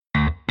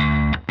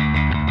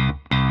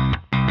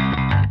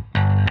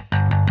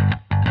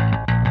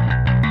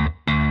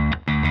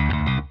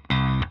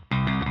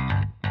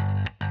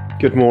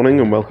Good morning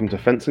and welcome to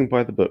Fencing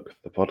by the Book,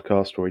 the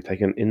podcast where we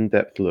take an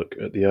in-depth look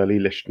at the early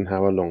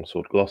Lichtenhauer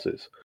longsword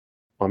glosses.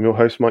 I'm your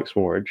host Mike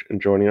Smorridge,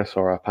 and joining us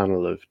are our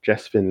panel of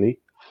Jess Finley,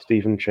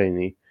 Stephen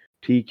Cheney,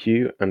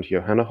 TQ and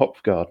Johanna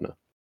Hopfgardner.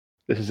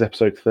 This is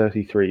episode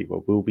 33,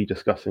 where we'll be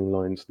discussing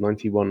lines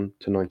 91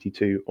 to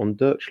 92 on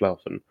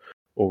Durchlaufen,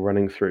 or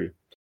running through.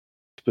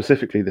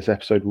 Specifically, this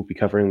episode will be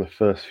covering the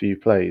first few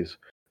plays,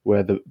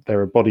 where there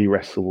are body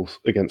wrestles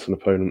against an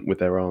opponent with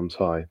their arms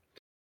high.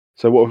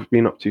 So what have we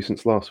been up to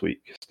since last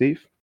week,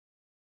 Steve?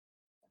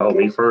 Oh,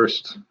 me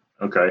first.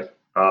 Okay.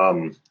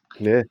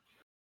 Yeah.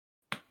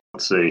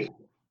 Let's see.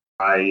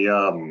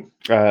 I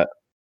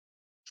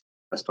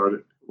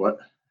started what?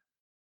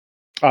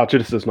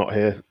 Judas not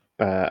here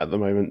at the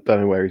moment.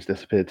 Don't know where he's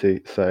disappeared to.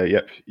 So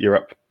yep, you're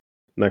up.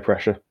 No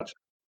pressure.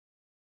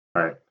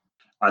 All right.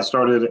 I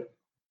started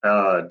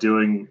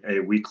doing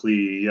a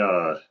weekly.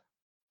 I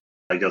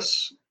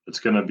guess it's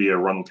going to be a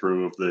run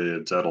through of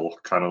the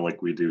Zettel, kind of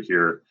like we do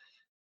here,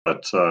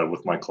 but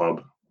with my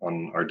club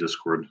on our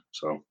Discord.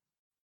 So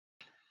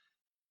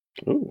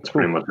that's cool.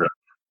 pretty much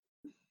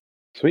it.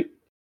 Sweet.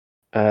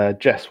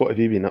 Jess, what have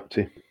you been up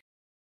to?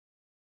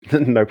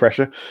 No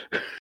pressure.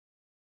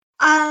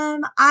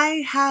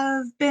 I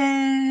have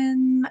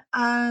been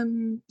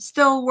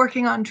still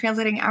working on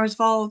translating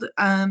Auerswald,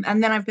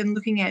 and then I've been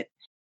looking at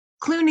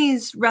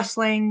Clooney's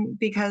Wrassling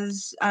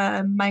because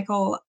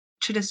Michael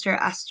Chittister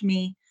asked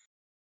me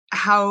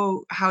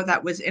how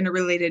that was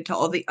interrelated to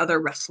all the other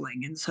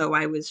wrestling, and so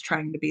I was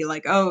trying to be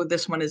like, oh,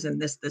 this one is in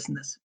this, and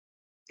this,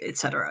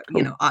 etc. Cool.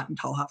 You know,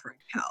 Attentalhofer and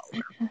Hell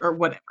or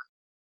whatever.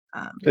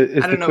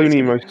 Is the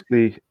Clooney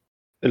mostly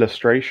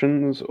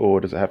illustrations, or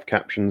does it have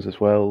captions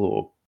as well,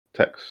 or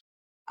text?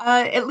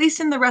 At least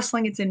in the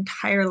wrestling, it's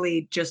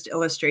entirely just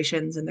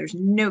illustrations, and there's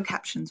no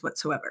captions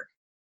whatsoever.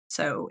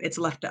 So it's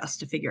left to us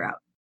to figure out.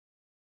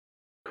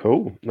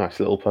 Cool. Nice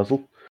little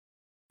puzzle.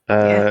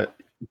 Yeah.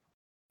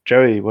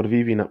 Joey, what have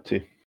you been up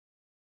to?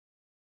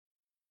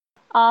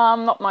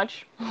 Not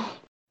much.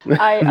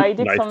 I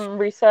did Nice. some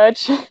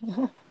research.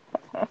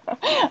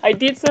 I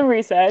did some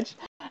research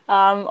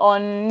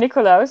on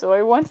Nikolaus, or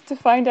I wanted to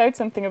find out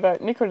something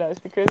about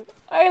Nikolaus because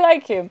I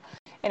like him.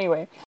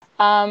 Anyway,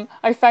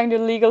 I found a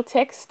legal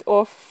text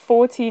of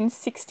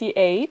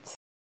 1468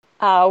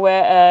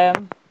 where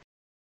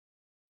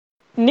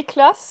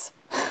Niklas,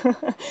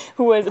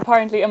 who was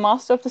apparently a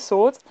master of the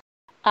sword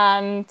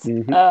and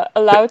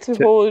allowed to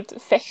hold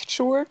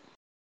Fechtschuhe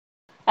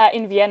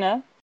in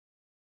Vienna,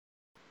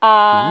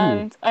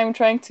 and I'm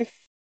trying to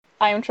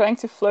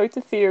float the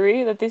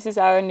theory that this is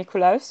our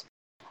Nikolaus,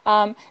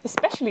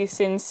 especially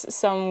since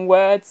some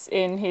words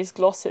in his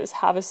glosses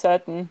have a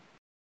certain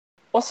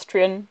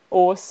Austrian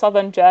or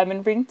Southern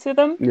German ring to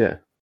them. Yeah.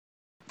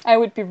 I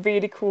would be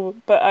really cool,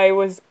 but I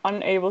was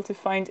unable to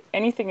find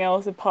anything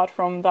else apart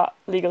from that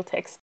legal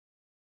text.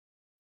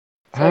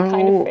 So I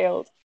kind of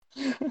failed.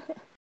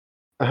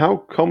 How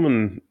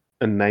common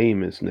a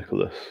name is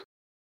Nicholas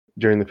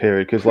during the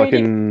period? Because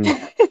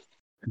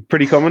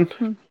pretty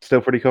common?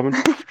 Still pretty common?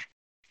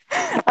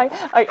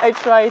 I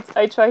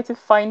tried to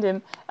find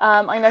him.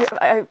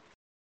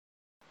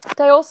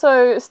 They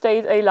also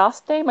state a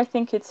last name. I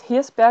think it's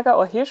Hirschberger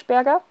or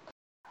Hirschberger.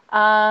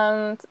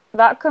 And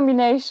that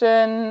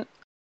combination,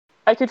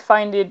 I could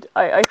find it,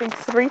 I think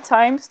 3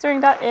 times during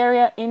that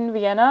area in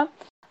Vienna.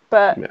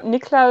 But yeah.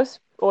 Niklaus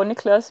or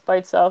Niklas by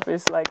itself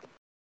is like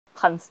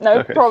Hans. No,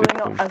 okay, probably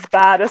not as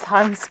bad as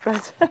Hans,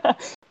 but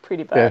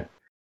pretty bad.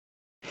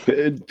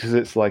 Yeah. Because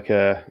it's like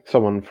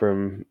someone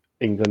from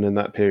England in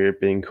that period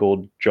being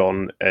called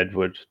John,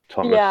 Edward,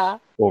 Thomas,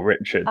 or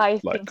Richard. I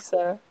think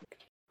so.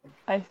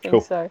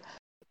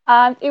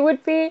 And it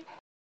would be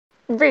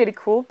really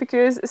cool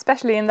because,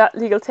 especially in that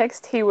legal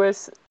text, he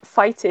was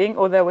fighting,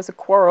 or there was a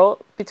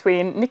quarrel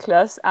between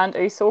Niklas and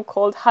a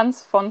so-called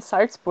Hans von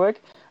Salzburg,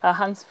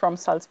 Hans from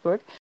Salzburg,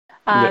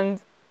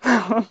 and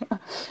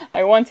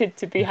I wanted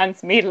to be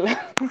Hans Miedl.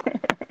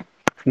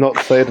 Not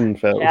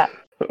Seidenfeld. Yeah.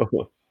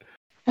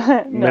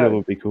 No.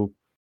 Would be cool.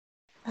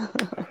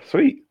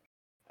 Sweet.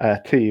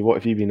 T, what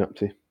have you been up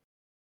to?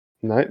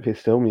 Nope, he's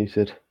still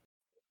muted.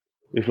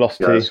 We've lost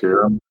T.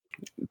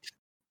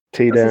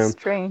 T down. This is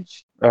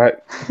strange. All right,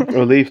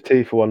 we'll leave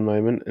T for one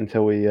moment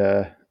until we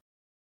hear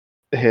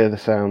the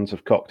sounds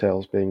of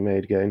cocktails being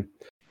made again.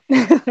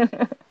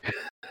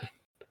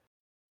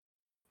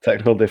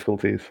 Technical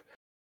difficulties.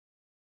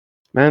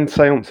 Man,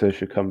 seances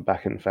should come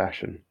back in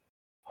fashion.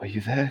 Are you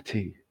there,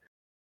 T?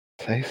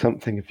 Say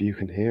something if you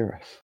can hear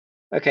us.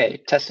 Okay,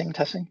 testing.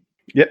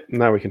 Yep,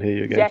 now we can hear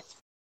you again. Yes.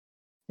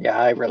 Yeah,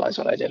 I realized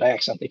what I did. I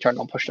accidentally turned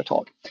on push to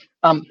talk.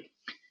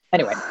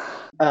 Anyway,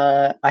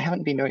 I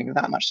haven't been doing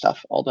that much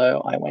stuff, although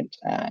I went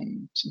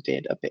and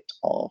did a bit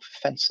of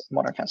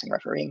modern fencing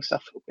refereeing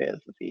stuff with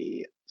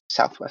the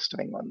Southwest of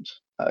England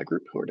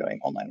group who are doing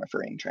online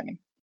refereeing training.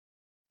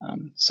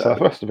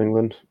 Southwest of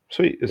England?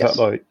 Sweet. Is that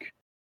like...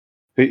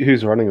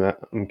 Who's running that?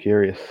 I'm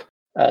curious.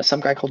 Some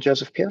guy called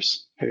Joseph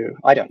Pierce, who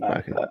I don't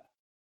know, but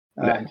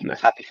he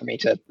was happy for me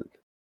to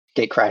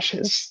gate crash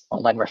his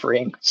online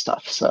refereeing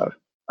stuff, so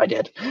I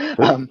did.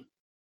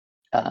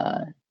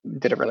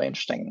 did a really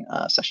interesting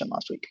session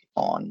last week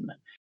on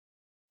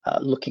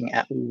looking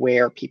at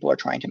where people are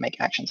trying to make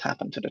actions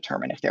happen to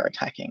determine if they're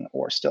attacking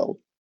or still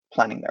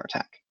planning their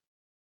attack,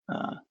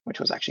 which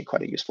was actually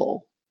quite a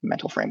useful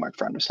mental framework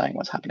for understanding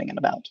what's happening in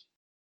about.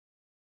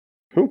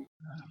 Cool.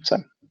 So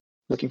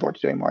looking forward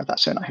to doing more of that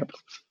soon, I hope.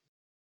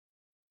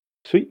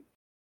 Sweet.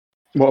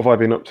 What have I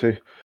been up to?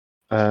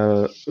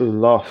 Since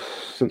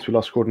we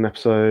last recorded an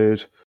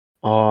episode,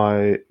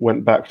 I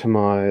went back to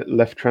my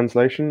left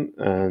translation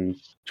and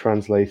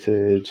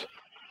translated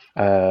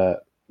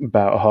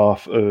about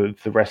half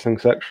of the wrestling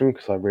section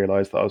because I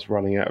realised that I was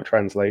running out of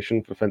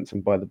translation for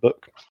Fencing by the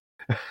Book.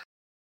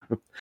 A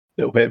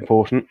little bit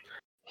important.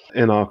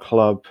 In our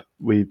club,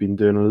 we've been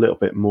doing a little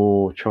bit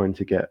more trying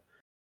to get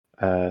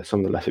some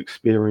of the less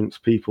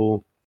experienced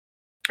people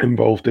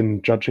involved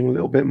in judging a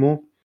little bit more,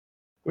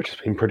 which has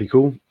been pretty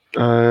cool.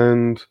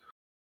 And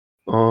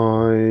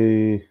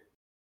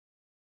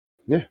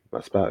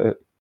that's about it.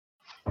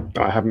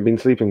 I haven't been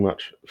sleeping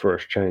much for a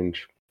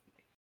change.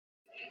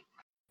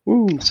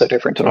 Woo. So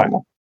different to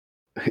normal.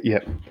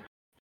 Yep.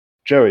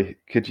 Joey,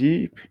 could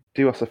you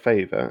do us a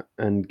favour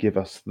and give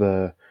us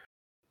the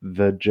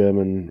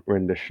German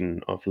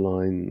rendition of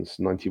lines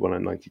 91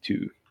 and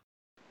 92?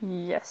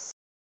 Yes.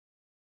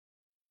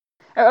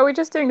 Are we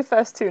just doing the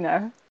first two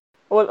now?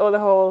 Or the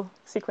whole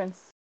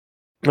sequence?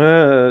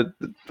 The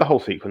whole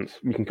sequence.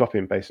 We can copy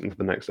and paste into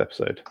the next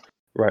episode.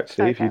 Right,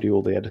 Steve, Okay. you do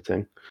all the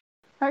editing.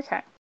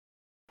 Okay.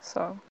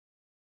 So.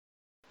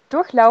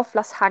 Durchlauf,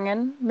 lass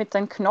hangen, mit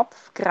dein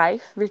Knopf,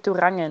 greif, willst du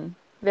rangen.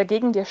 Wer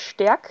gegen dir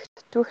stärkt,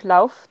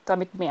 durchlauf,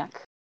 damit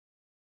merk.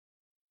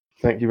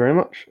 Thank you very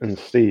much. And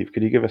Steve,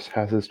 could you give us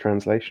Haz's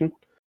translation?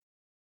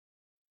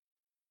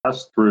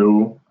 Pass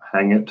through,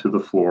 hang it to the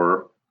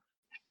floor,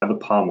 by the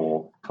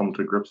pommel, come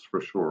to grips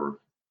for sure.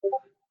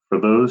 For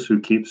those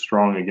who keep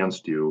strong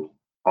against you,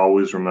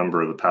 always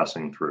remember the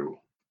passing through.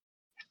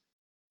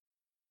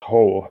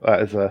 Oh,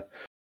 that is a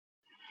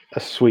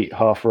sweet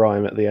half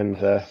rhyme at the end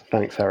there.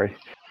 Thanks, Harry.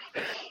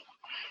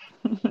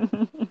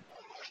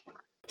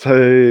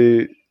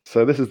 So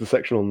this is the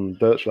section on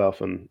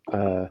Durchlaufen,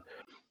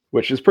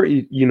 which is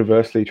pretty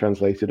universally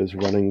translated as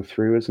running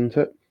through, isn't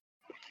it?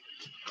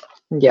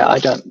 Yeah, I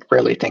don't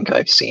really think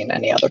I've seen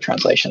any other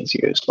translations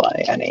used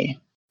by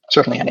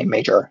certainly any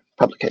major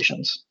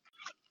publications.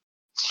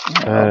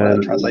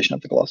 Translation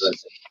of the gloss.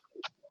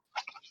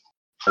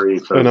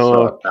 And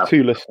our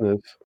two listeners.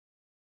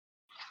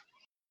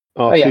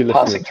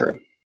 Passing through.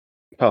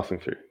 Passing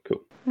through,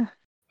 cool.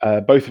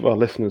 Both of our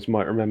listeners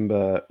might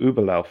remember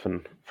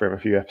Überlaufen from a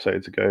few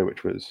episodes ago,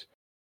 which was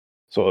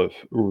sort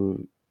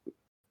of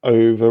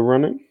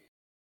overrunning,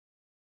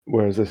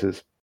 whereas this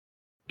is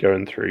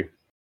going through.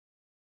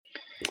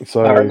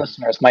 So our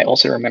listeners might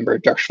also remember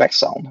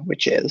Durchlauffen,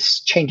 which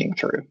is changing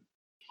through.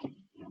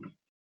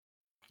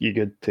 You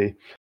good, T?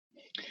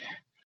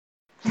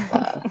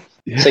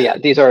 So yeah,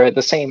 these are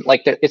the same.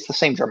 It's the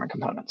same German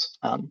components.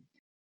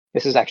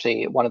 This is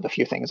actually one of the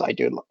few things I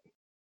do.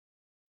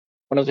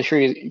 One of the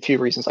few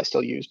reasons I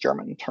still use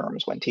German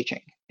terms when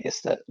teaching is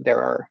that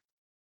there are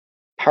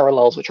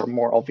parallels which are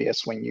more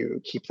obvious when you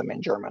keep them in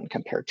German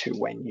compared to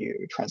when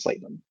you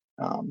translate them.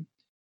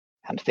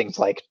 And things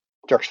like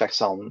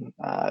Durchwechseln,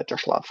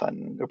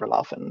 Durchlaufen,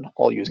 Überlaufen,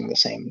 all using the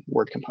same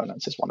word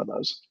components is one of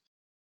those.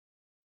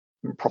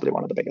 Probably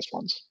one of the biggest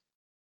ones.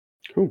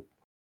 Cool.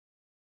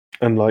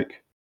 And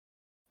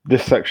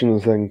this section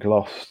is then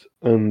glossed,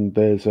 and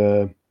there's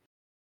a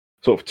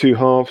sort of two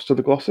halves to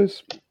the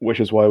glosses, which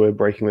is why we're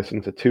breaking this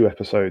into 2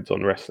 episodes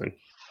on wrestling.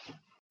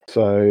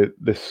 So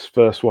this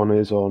first one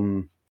is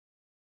on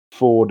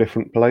 4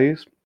 different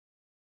plays,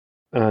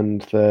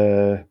 and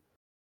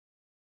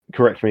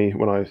correct me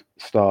when I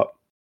start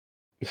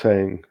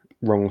saying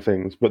wrong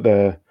things, but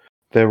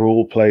they're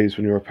all plays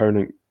when your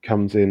opponent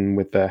comes in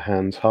with their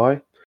hands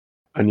high,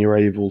 and you're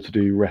able to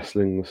do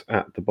wrestlings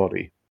at the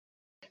body.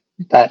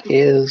 That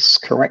is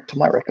correct to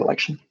my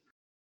recollection.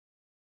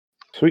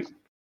 Sweet.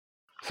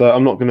 So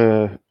I'm not going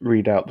to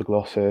read out the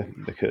gloss here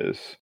because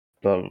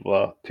blah, blah,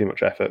 blah, too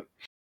much effort.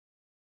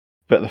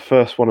 But the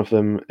first one of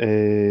them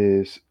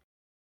is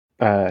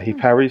he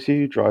parries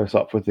you, drives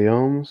up with the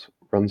arms,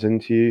 runs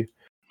into you,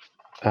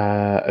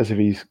 as if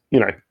he's,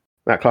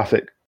 that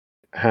classic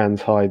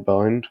hands high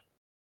bind.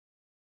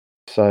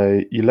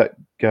 So you let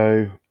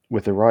go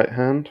with the right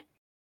hand,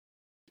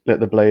 let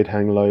the blade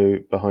hang low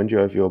behind you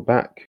over your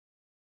back,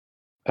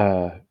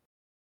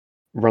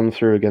 run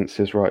through against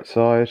his right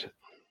side,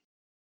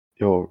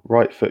 your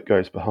right foot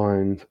goes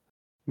behind,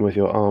 and with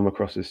your arm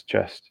across his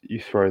chest,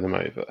 you throw them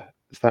over.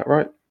 Is that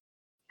right?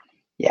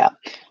 Yeah.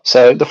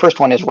 So the first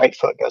one is right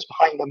foot goes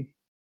behind them,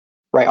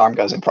 right arm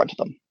goes in front of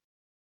them.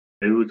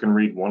 Maybe we can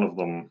read one of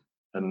them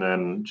and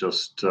then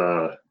just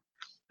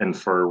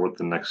infer what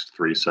the next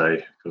 3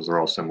 say, because they're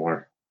all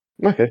similar.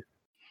 Okay.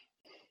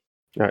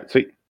 All right,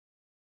 sweet.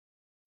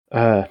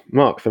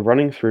 Mark, the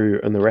running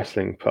through and the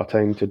wrestling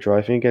pertain to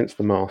driving against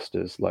the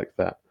masters like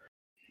that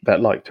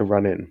like to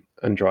run in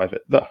and drive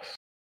it thus.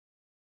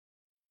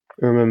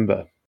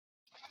 Remember,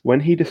 When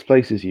he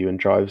displaces you and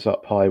drives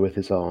up high with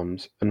his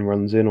arms, and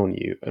runs in on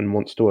you and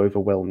wants to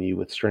overwhelm you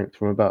with strength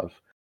from above,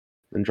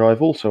 then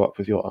drive also up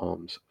with your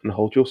arms, and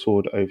hold your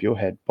sword over your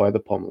head by the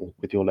pommel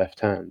with your left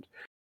hand,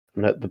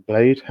 and let the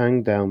blade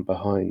hang down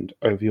behind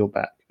over your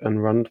back,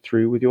 and run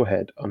through with your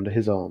head under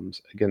his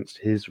arms against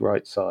his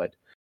right side,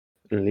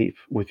 and leap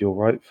with your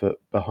right foot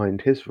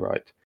behind his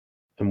right,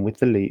 and with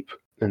the leap,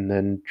 and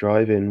then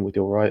drive in with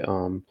your right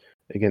arm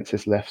against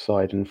his left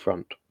side in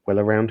front, well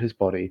around his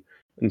body,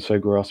 and so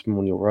grasp him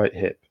on your right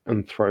hip,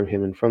 and throw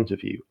him in front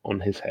of you on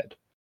his head.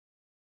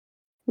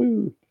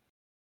 Woo!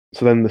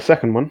 So then the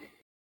second one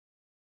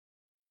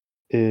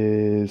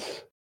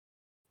is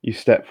you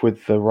step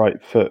with the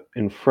right foot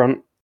in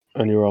front,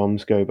 and your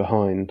arms go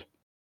behind,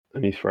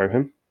 and you throw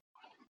him.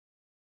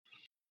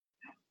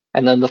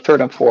 And then the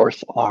third and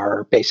fourth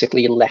are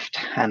basically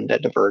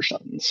left-handed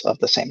versions of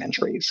the same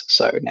entries.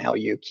 So now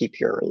you keep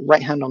your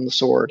right hand on the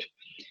sword,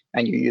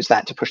 and you use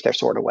that to push their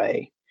sword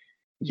away.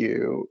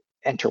 You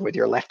enter with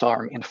your left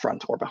arm in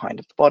front or behind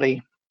of the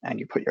body, and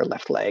you put your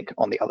left leg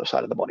on the other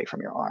side of the body from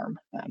your arm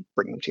and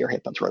bring them to your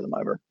hip and throw them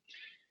over.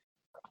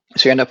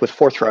 So you end up with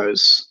 4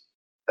 throws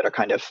that are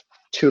kind of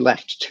 2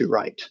 left, 2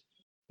 right.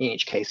 In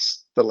each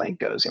case, the leg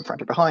goes in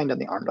front or behind, and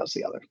the arm does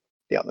the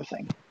other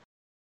thing.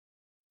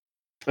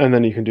 And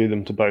then you can do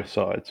them to both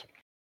sides,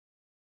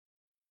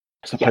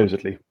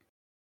 supposedly. Yeah.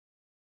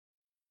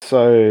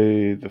 So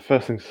the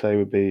first thing to say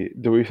would be,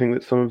 do we think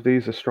that some of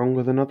these are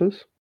stronger than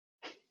others?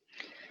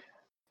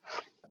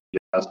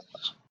 Yes,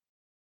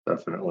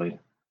 definitely.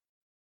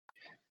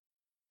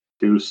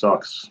 Do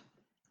sucks.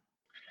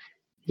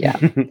 Yeah.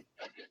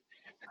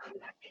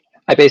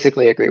 I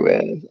basically agree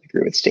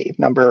with Steve.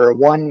 Number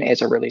 1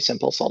 is a really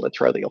simple solid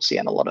throw that you'll see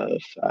in a lot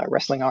of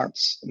wrestling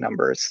arts.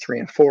 Numbers 3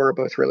 and 4 are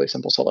both really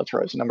simple solid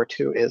throws. Number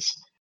 2 is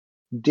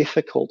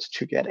difficult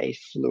to get a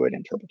fluid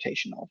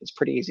interpretation of. It's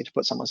pretty easy to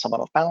put someone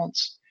somewhat off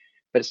balance,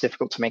 but it's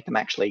difficult to make them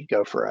actually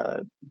go for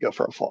a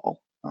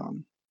fall,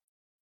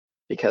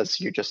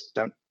 because you just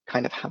don't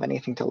kind of have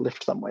anything to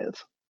lift them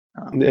with.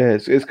 Yeah,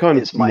 it's kind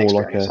of my more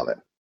like experience of it.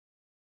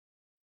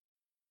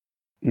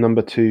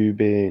 Number 2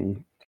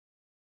 being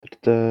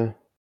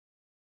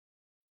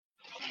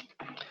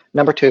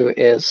Number 2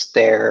 is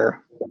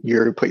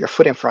you put your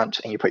foot in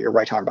front and you put your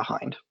right arm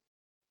behind,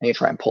 and you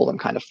try and pull them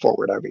kind of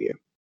forward over you.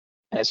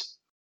 And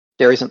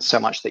there isn't so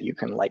much that you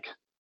can like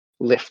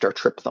lift or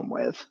trip them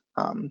with,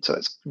 so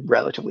it's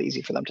relatively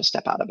easy for them to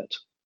step out of it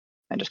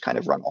and just kind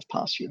of run off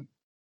past you.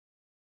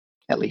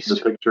 At least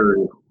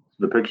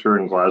the picture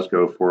in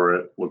Glasgow for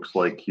it looks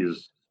like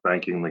he's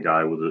spanking the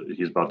guy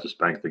he's about to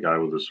spank the guy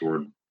with a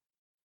sword.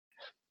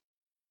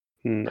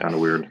 Kind of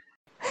weird.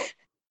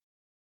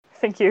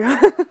 Thank you.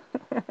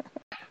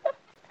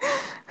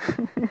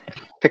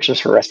 Pictures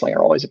for wrestling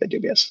are always a bit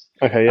dubious.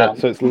 Okay, yeah.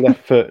 So it's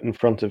left foot in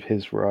front of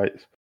his right,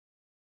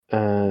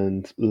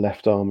 and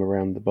left arm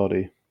around the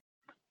body.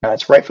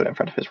 It's right foot in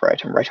front of his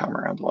right and right arm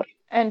around the body.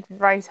 And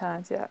right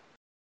hand, yeah.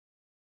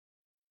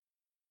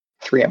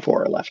 3 and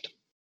 4 are left.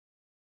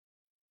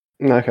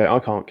 Okay, I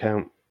can't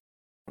count.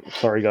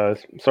 Sorry,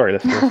 guys. Sorry,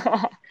 listeners.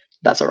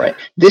 That's all right.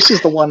 This is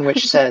the one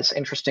which says,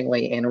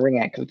 interestingly, in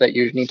Ringek that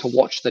you need to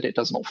watch that it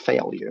does not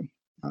fail you.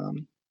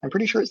 I'm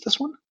pretty sure it's this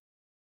one.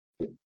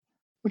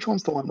 Which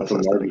one's the one that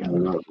says that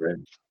again? Note, right?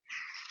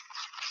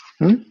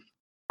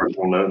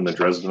 Marginal note in the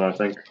Dresden, I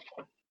think.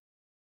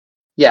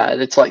 Yeah,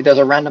 it's like there's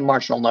a random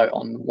marginal note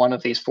on one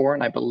of these 4,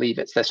 and I believe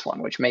it's this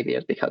one, which maybe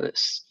is because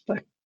it's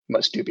the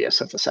most dubious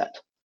of the set.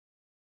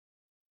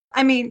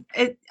 I mean,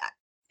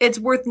 it's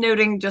worth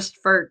noting just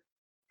for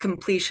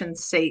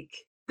completion's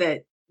sake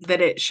that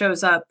it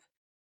shows up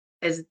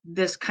as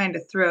this kind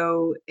of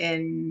throw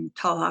in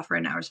Talhofer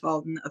and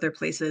Auerswald and other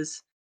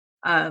places.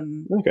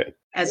 Okay.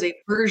 As a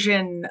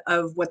version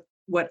of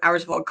what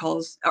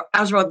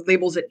Auerswald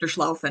labels it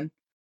Durchlauffen.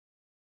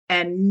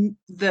 And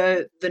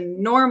the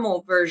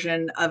normal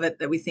version of it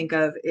that we think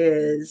of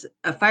is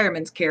a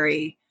fireman's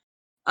carry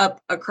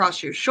up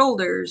across your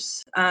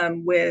shoulders,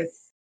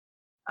 with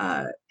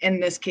in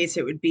this case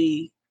it would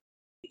be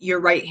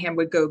your right hand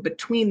would go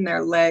between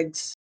their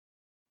legs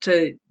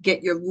to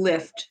get your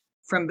lift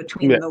from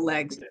between the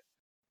legs.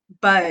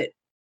 But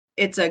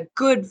it's a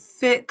good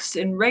fix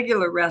in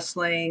regular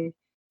wrestling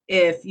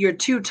if you're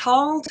too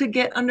tall to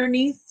get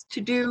underneath to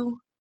do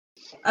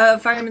a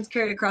fireman's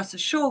carry across the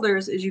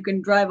shoulders, is you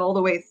can drive all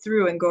the way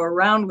through and go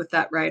around with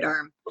that right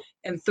arm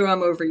and throw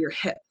them over your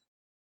hip.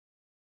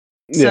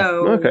 Yeah.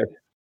 So Okay.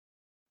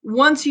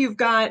 once you've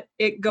got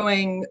it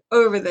going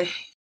over the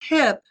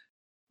hip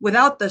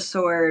without the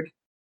sword,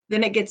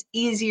 then it gets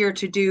easier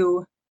to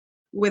do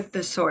with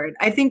the sword.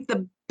 I think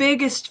the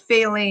biggest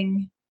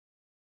failing,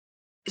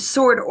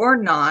 sword or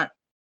not,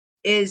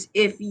 is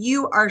if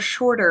you are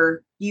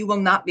shorter, you will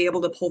not be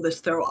able to pull this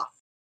throw off.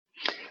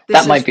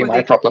 That might be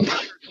my problem.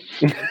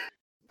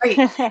 Right,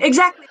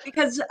 exactly,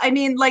 because I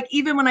mean, like,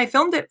 even when I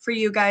filmed it for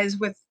you guys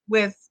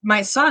with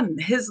my son,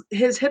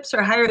 his hips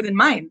are higher than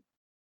mine,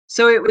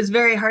 so it was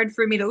very hard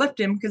for me to lift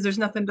him because there's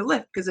nothing to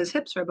lift because his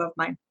hips are above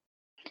mine.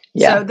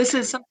 Yeah. So this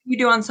is something you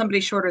do on somebody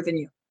shorter than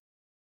you.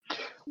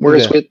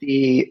 Whereas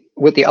Yeah.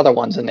 with the other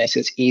ones in this,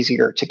 it's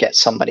easier to get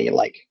somebody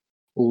like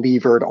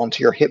levered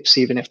onto your hips,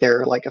 even if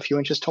they're like a few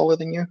inches taller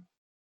than you.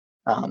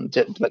 But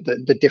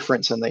the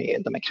difference in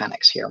the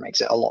mechanics here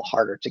makes it a lot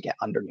harder to get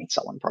underneath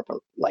someone proper,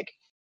 like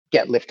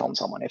get lift on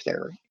someone if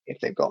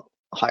they've got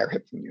a higher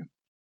hip than you,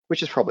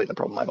 which is probably the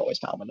problem I've always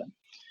found with them.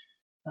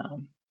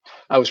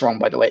 I was wrong,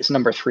 by the way. It's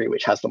number 3,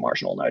 which has the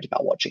marginal note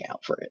about watching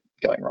out for it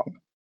going wrong.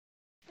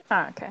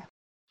 Okay.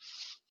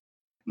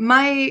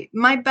 My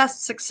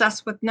best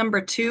success with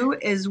number 2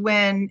 is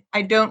when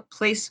I don't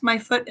place my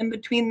foot in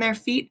between their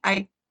feet.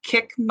 I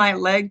kick my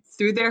leg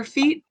through their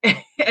feet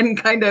and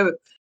kind of,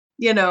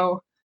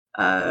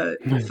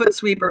 foot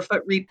sweep or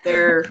foot reap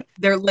their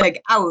leg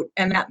out,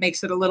 and that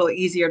makes it a little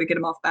easier to get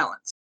them off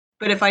balance.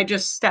 But if I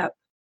just step,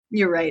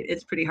 you're right,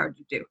 it's pretty hard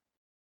to do.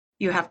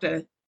 You have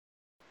to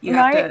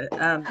inner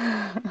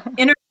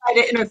thigh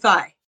to inner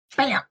thigh.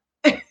 Bam.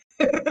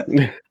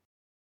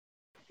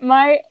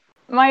 My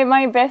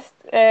best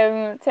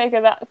take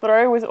of that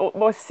throw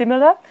was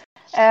similar.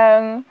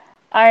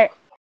 I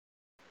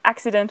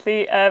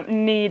accidentally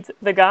kneed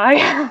the guy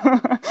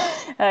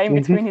in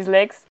between his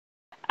legs,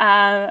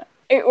 and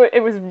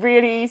it was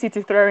really easy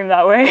to throw him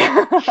that way.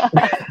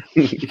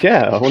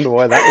 Yeah, I wonder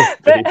why that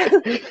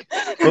would be.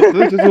 But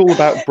this is all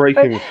about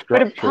breaking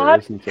structure,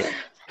 isn't it?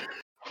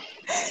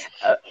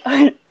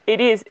 It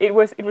is. It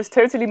was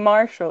totally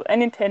martial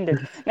and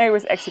intended. No, it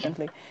was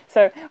accidentally.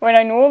 So when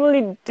I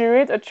normally do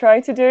it or try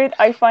to do it,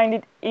 I find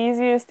it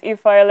easiest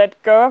if I let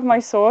go of my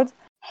sword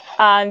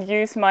and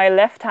use my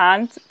left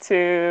hand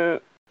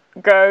to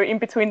go in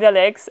between their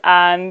legs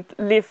and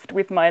lift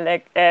with my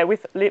leg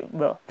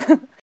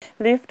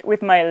lift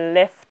with my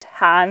left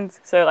hand.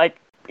 So like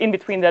in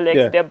between their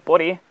legs, their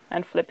body,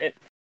 and flip it.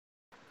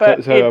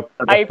 But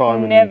I've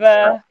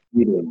never.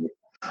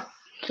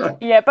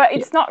 Yeah, but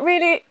it's not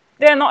really.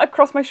 They're not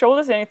across my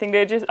shoulders or anything.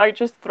 I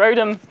just throw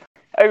them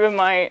over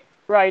my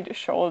right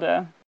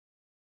shoulder.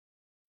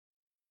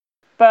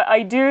 But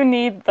I do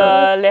need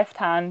the left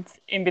hand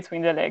in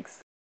between the legs.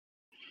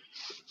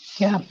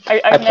 Yeah,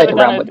 I've never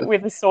done it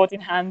with the sword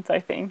in hand, I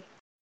think.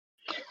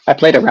 I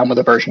played around with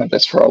a version of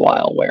this for a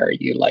while where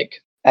you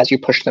as you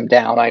push them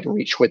down, I'd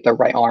reach with the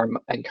right arm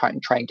and kind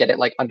of try and get it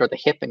like under the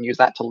hip and use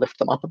that to lift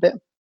them up a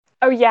bit.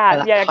 Oh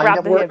yeah, and that grab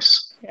of the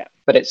works. Hip. Yeah.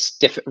 But it's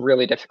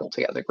really difficult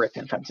to get the grip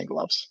in fencing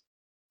gloves.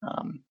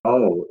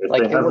 If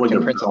they have like a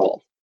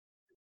belt,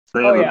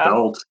 they have a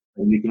belt,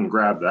 and you can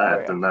grab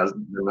that, then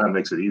that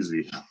makes it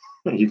easy.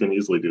 You can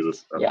easily do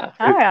this stuff. Yeah.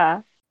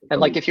 Yeah. And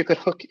like if you can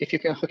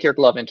hook your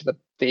glove into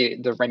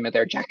the rim of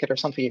their jacket or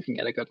something, you can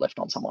get a good lift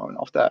on someone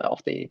off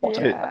the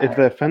bottom. If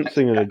they're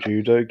fencing in a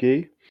judo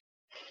gi.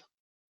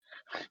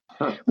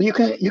 Well, you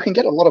can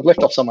get a lot of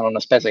lift off someone on a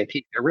Spez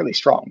AP. They're really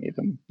strong. You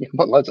can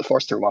put loads of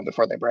force through one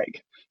before they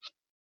break.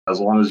 As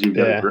long as you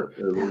get a grip,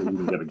 you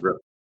can get a grip.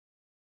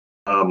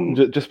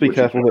 Just be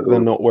careful that they're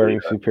not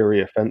wearing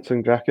superior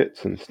fencing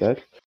jackets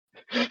instead.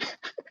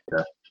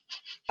 Yeah.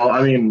 Well,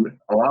 I mean,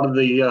 a lot of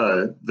the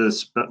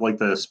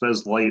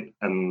Spez Light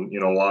and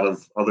a lot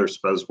of other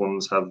Spez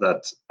ones have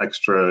that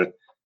extra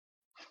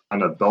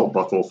kind of belt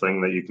buckle thing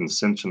that you can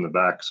cinch in the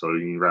back, so you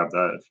can grab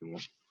that if you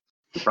want.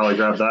 You probably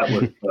grab that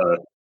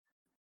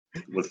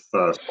with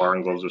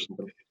sparring gloves or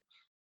something.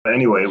 But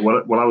anyway,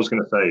 what I was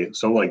going to say,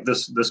 so like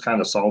this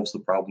kind of solves the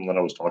problem that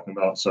I was talking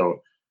about.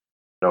 So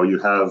you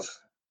have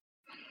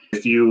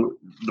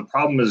the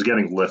problem is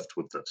getting lift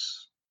with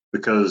this,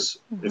 because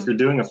if you're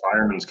doing a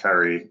fireman's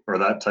carry or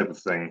that type of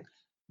thing,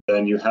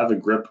 then you have a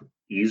grip.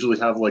 You usually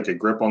have like a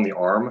grip on the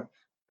arm, and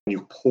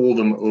you pull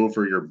them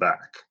over your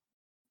back.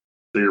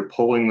 So you're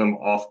pulling them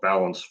off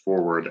balance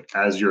forward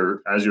as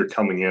you're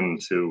coming in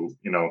to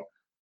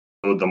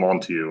load them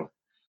onto you.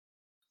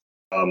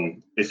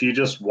 If you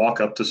just walk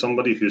up to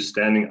somebody who's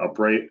standing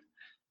upright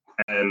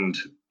and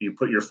you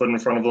put your foot in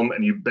front of them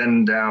and you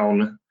bend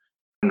down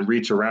and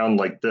reach around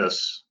like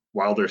this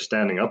while they're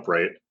standing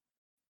upright,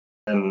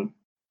 and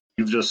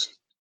you've just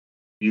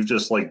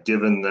like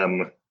given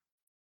them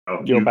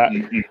your back.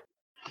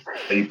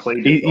 You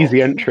played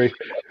easy entry.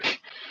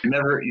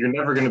 You're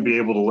never going to be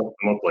able to lift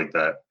them up like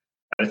that.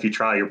 And if you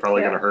try, you're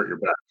probably going to hurt your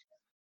back.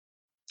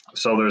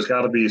 So there's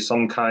got to be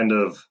some kind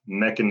of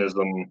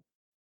mechanism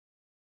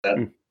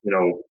that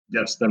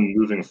gets them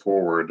moving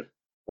forward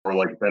or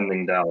like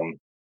bending down.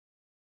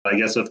 I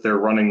guess if they're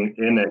running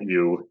in at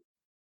you,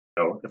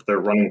 if they're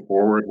running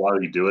forward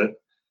while you do it,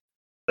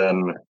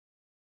 then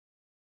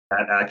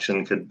that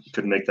action could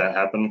make that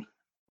happen.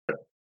 But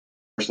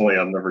personally,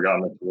 I've never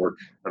gotten it to work.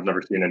 I've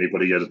never seen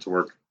anybody get it to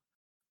work.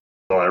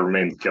 So I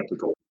remain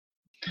skeptical.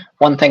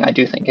 One thing I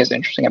do think is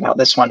interesting about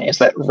this one is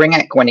that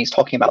Ringek, when he's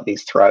talking about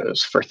these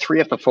throws, for 3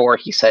 of the 4,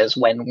 he says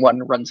when one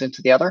runs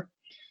into the other.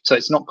 So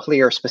it's not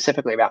clear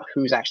specifically about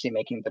who's actually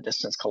making the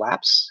distance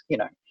collapse.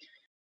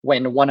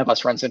 When one of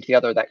us runs into the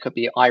other, that could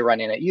be I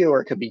run in at you,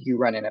 or it could be you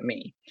run in at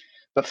me.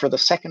 But for the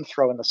second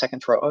throw and the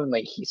second throw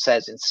only, he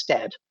says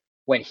instead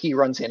when he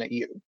runs in at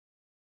you.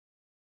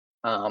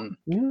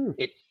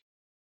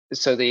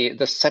 So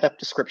the setup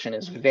description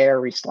is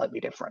very slightly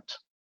different.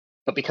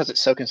 But because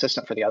it's so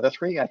consistent for the other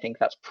three, I think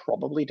that's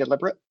probably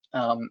deliberate.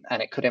 And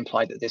it could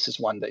imply that this is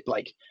one that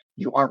like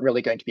you aren't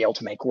really going to be able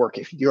to make work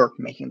if you're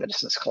making the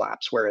distance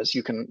collapse. Whereas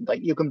you can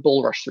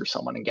bull rush through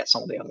someone and get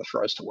some of the other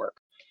throws to work,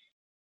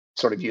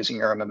 sort of using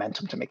your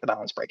momentum to make the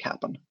balance break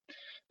happen.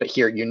 But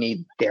here you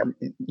need them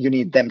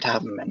to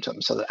have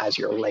momentum so that as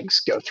your legs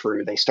go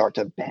through, they start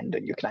to bend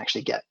and you can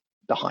actually get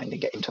behind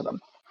and get into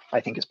them. I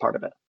think is part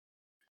of it.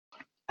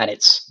 And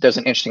there's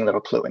an interesting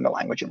little clue in the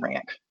language in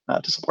Ringek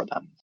to support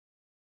that.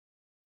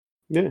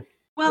 Yeah.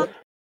 Well,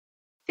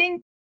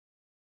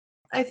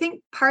 I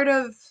think part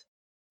of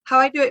how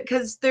I do it,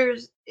 because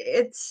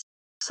it's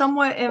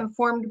somewhat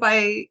informed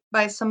by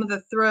some of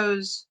the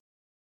throws.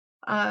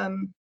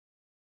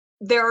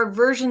 There are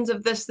versions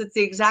of this that's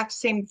the exact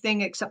same thing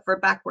except for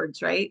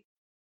backwards, right?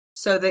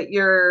 So that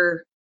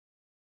you're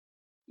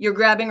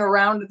grabbing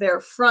around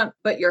their front,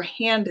 but your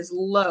hand is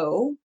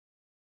low,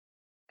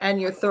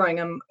 and you're throwing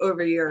them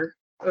over your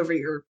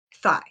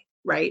thigh,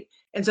 right?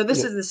 And so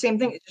this is the same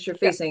thing. It's just you're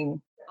facing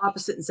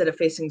opposite instead of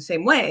facing the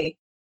same way.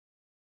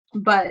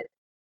 But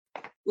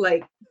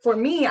like for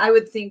me, I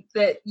would think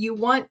that you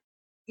want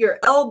your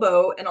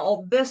elbow and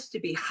all this to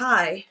be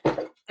high,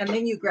 and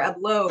then you grab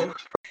low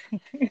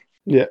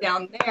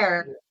down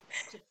there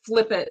to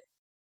flip it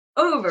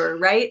over,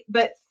 right?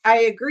 But I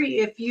agree,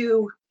 if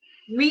you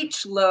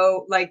reach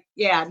low, like,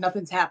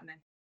 nothing's happening,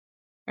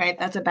 right?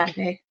 That's a bad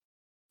day.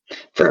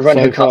 For everyone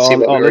who can't see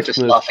what we were just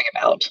laughing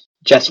about,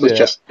 Jess was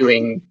just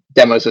doing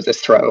demos of this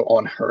throw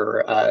on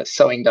her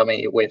sewing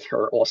dummy with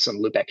her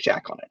awesome Lubeck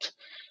jack on it.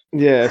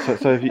 Yeah,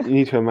 so if you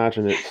need to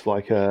imagine it's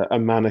like a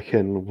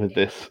mannequin with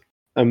this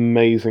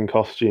amazing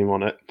costume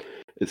on it.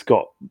 It's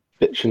got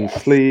bitchin'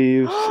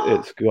 sleeves.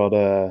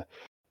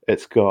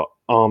 It's got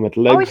armored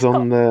legs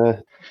on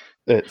there.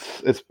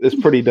 It's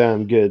pretty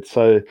damn good.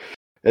 So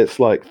it's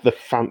like the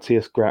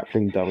fanciest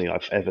grappling dummy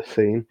I've ever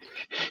seen.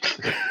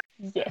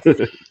 Yes.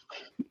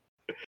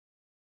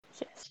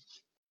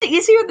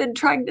 Easier than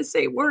trying to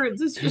say words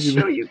is just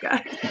show you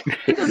guys.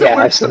 Yeah,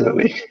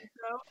 absolutely.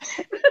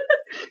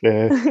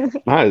 Yeah,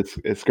 no,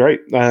 it's great.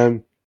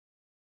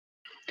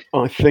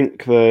 I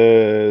think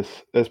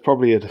there's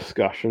probably a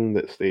discussion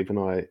that Steve and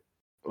I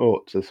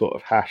ought to sort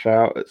of hash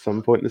out at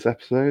some point in this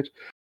episode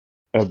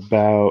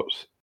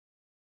about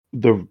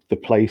the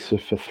place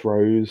for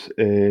throws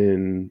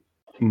in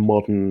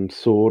modern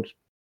sword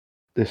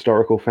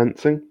historical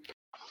fencing.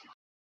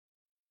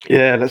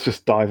 Yeah, let's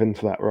just dive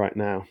into that right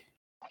now.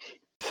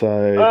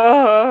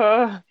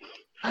 So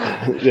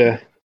yeah.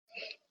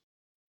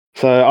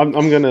 So I'm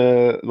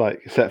gonna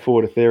set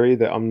forward a theory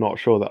that I'm not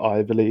sure that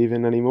I believe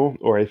in anymore,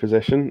 or a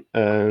position,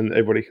 and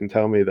everybody can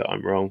tell me that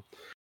I'm wrong.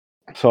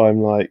 So I'm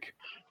like,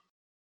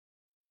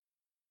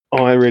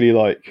 I really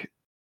like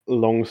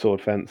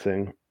longsword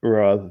fencing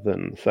rather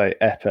than say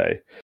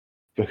épée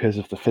because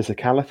of the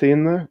physicality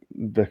in there,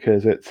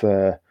 because it's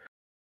a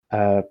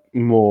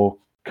more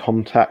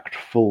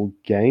contactful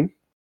game,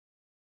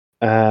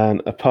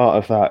 and a part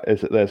of that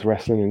is that there's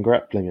wrestling and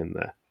grappling in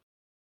there,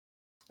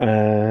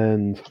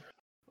 and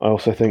I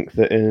also think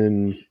that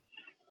in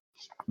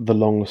the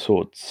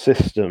longsword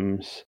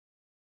systems,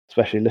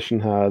 especially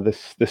Lichtenhauer,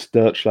 this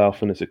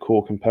Durchlauffen is a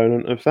core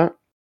component of that.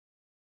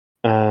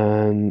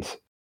 And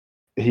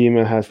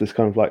Hema has this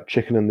kind of like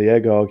chicken and the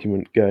egg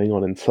argument going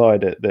on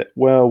inside it that,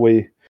 well,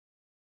 we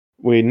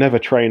never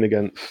train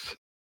against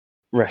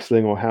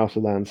wrestling or how to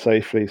land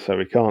safely, so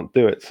we can't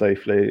do it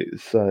safely,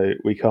 so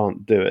we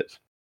can't do it.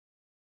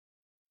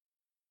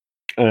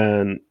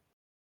 And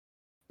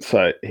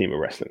so Hema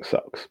wrestling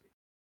sucks.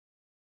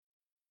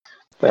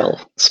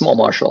 Well, small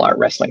martial art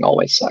wrestling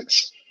always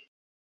sucks.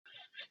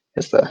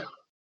 Is the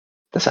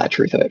sad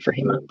truth of it for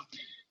Hema.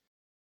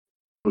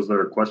 Was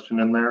there a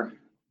question in there?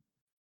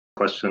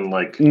 Question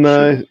like,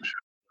 no. Should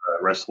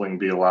wrestling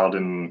be allowed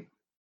in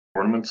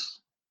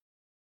tournaments?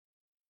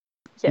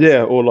 Yes.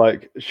 Yeah, or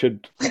like,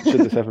 should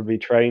this ever be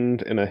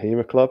trained in a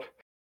Hema club?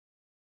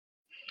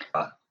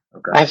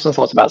 Okay. I have some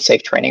thoughts about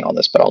safe training on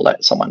this, but I'll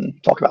let someone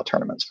talk about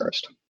tournaments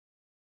first.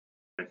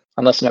 Okay.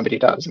 Unless nobody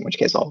does, in which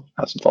case I'll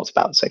have some thoughts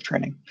about safe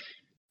training.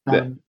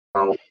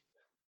 Well,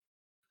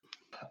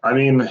 I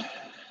mean,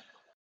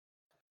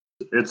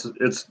 it's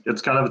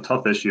kind of a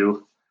tough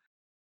issue.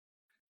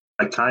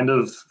 I kind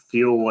of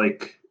feel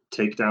like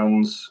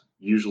takedowns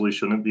usually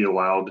shouldn't be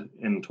allowed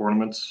in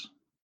tournaments.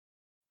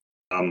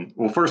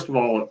 Well, first of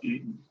all,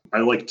 I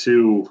like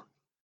to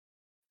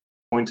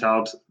point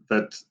out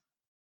that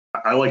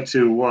I like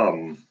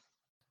to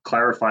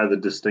clarify the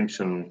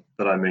distinction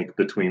that I make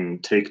between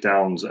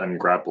takedowns and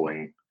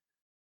grappling,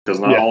 because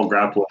not all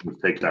grappling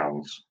is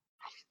takedowns.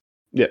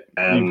 Yeah,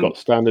 and you've got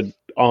standard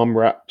arm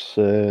wraps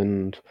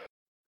and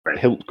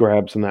hilt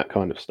grabs and that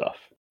kind of stuff,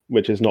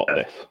 which is not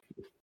this.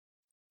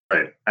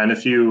 Right, and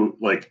if you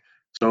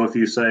if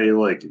you say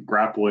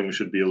grappling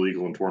should be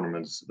illegal in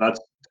tournaments, that's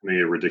to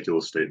me a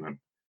ridiculous statement,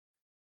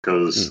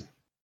 because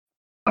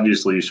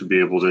obviously you should be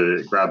able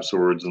to grab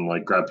swords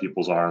and grab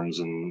people's arms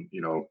and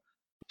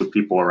move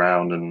people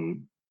around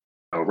and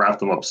wrap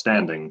them up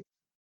standing.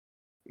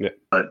 Yeah,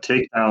 but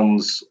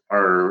takedowns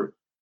are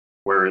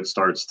where it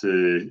starts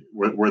to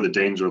where the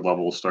danger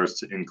level starts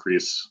to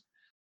increase.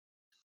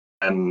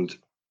 And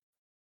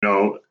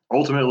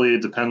ultimately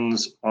it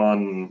depends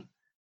on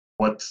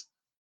what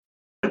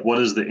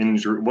is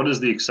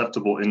the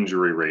acceptable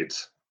injury rate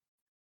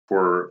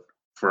for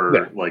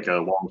like a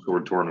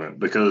longsword tournament,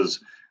 because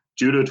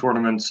judo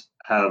tournaments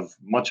have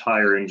much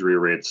higher injury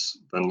rates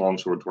than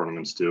longsword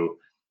tournaments do,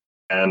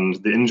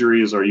 and the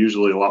injuries are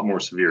usually a lot more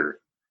severe.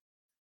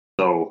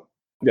 So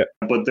yeah,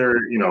 but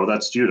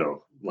that's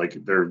judo.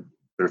 Like they're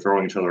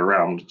throwing each other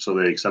around, so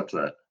they accept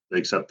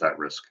that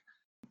risk.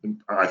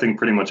 I think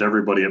pretty much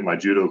everybody at my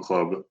judo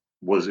club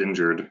was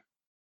injured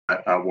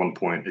at one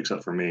point,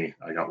 except for me.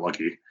 I got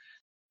lucky.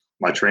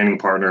 My training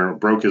partner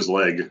broke his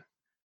leg,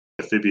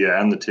 the fibia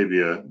and the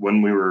tibia,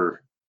 when we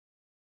were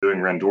doing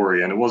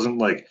randori, and it wasn't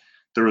like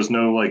there was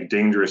no like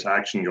dangerous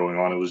action going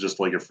on. It was just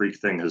like a freak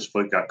thing. His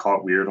foot got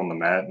caught weird on the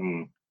mat,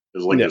 and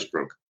his leg just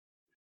broke.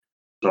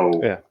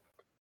 So yeah.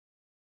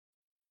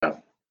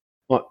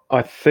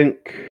 I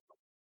think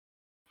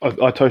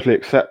I totally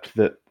accept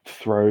that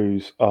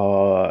throws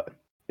are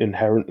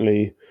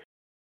inherently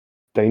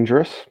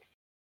dangerous,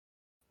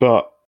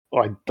 but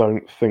I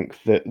don't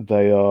think that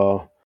they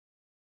are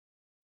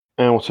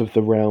out of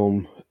the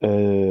realm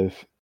of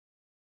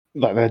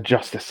like they're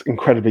just this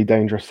incredibly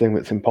dangerous thing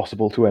that's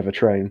impossible to ever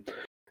train.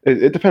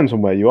 It depends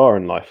on where you are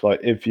in life.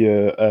 Like if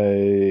you're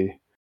a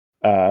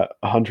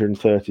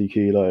 130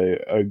 kilo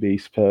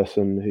obese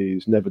person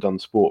who's never done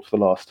sport for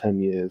the last 10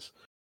 years,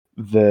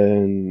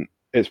 then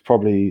it's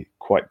probably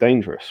quite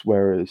dangerous.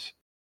 Whereas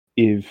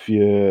if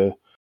you're,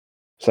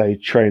 say,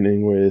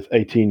 training with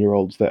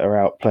 18-year-olds that are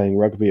out playing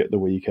rugby at the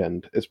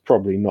weekend, it's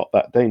probably not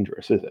that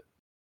dangerous, is it?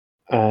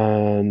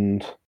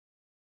 And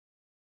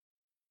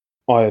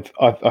I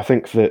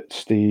think that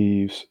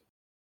Steve's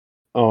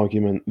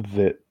argument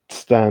that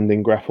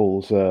standing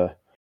grapples are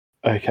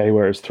okay,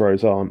 whereas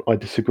throws aren't, I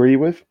disagree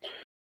with,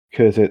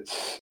 because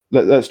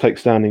let's take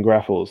standing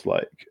grapples.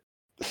 Like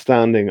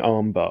standing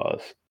arm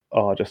bars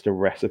are just a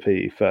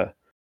recipe for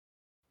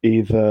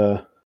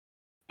either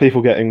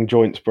people getting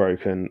joints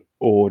broken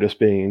or just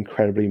being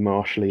incredibly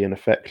martially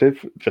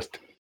ineffective, just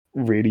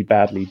really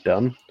badly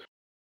done.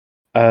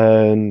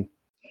 And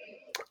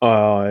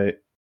I'm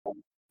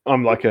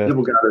like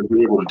people got to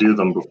be able to do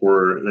them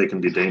before they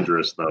can be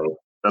dangerous, though.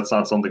 That's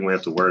not something we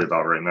have to worry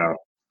about right now.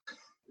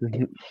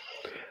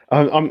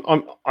 I'm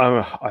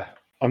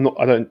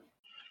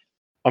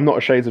not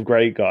a shades of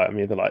grey guy. I'm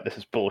either like, this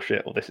is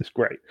bullshit or this is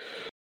great.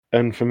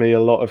 And for me, a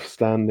lot of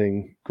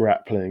standing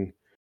grappling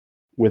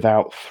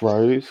without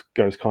throws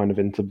goes kind of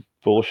into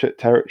bullshit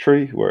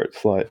territory, where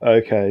it's like,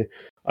 okay,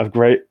 I've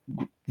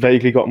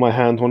vaguely got my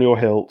hand on your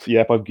hilt.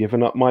 Yep, I've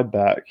given up my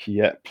back.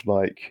 Yep,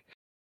 like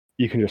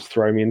you can just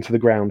throw me into the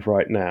ground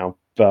right now,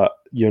 but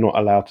you're not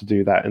allowed to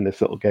do that in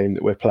this little game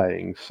that we're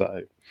playing.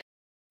 So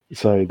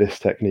this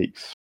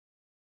technique's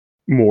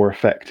more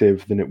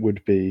effective than it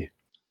would be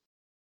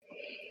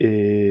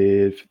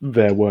if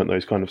there weren't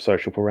those kind of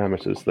social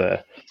parameters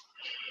there.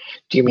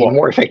 Do you mean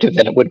more effective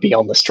than it would be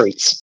on the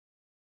streets?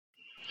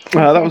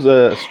 That was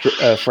a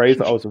phrase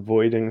that I was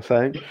avoiding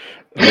saying.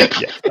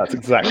 But yes, that's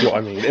exactly what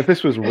I mean. If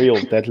this was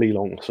real deadly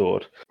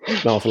longsword,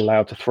 and I was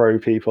allowed to throw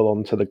people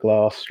onto the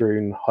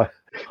glass-strewn,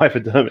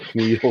 hypodermic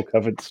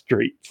needle-covered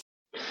streets,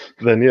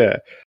 then yeah.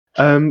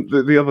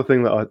 The other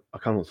thing that I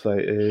cannot say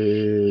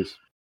is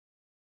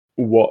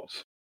what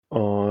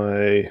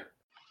I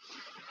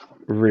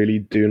really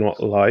do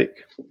not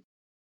like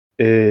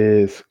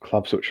is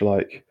clubs which are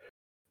like,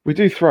 we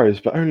do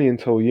throws, but only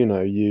until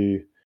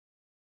you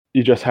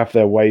just have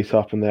their weight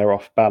up and they're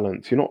off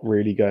balance. You're not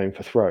really going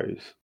for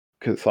throws,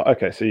 because it's like,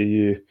 okay, so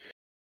you're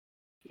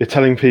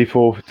telling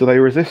people, do they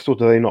resist or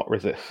do they not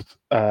resist?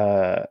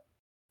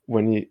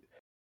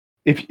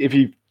 If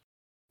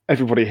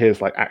everybody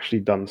here's like actually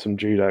done some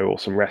judo or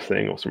some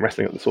wrestling of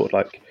the sort,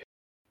 like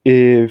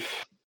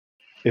if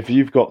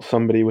you've got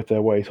somebody with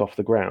their weight off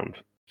the ground,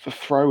 the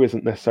throw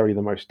isn't necessarily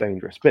the most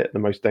dangerous bit. The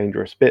most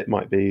dangerous bit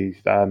might be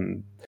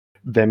them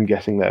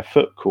getting their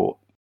foot caught,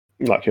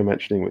 like you're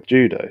mentioning with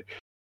judo.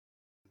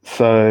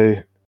 So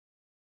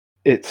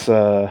it's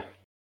a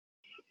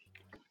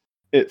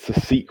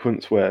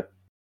sequence where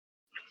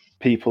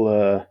people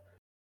are.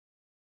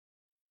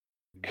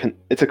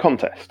 It's a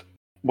contest.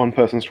 One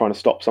person's trying to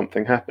stop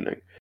something happening,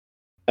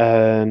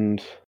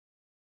 and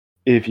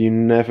if you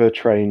never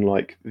train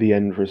like the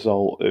end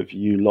result of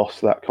you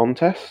lost that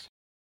contest,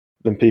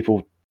 then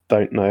people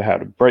don't know how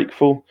to break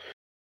full.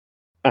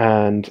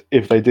 And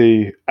if they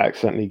do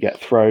accidentally get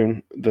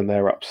thrown, then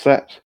they're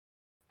upset.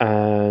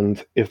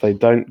 And if they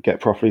don't get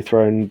properly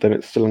thrown, then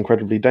it's still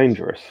incredibly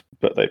dangerous,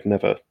 but they've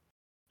never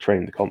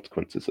trained the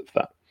consequences of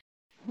that.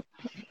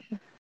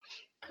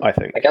 I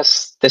think. I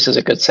guess this is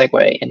a good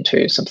segue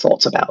into some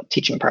thoughts about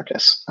teaching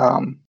practice.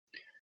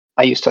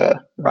 I used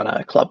to run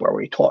a club where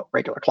we taught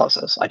regular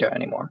classes. I don't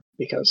anymore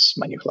because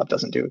my new club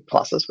doesn't do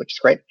classes, which is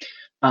great.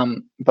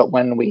 But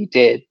when we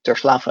did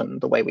Durchlauffen,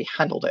 the way we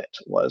handled it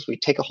was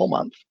we'd take a whole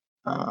month.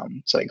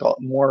 So it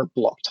got more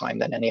block time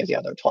than any of the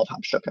other 12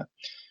 Hampstücke.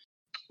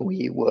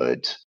 We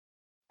would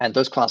And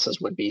those classes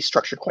would be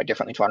structured quite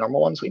differently to our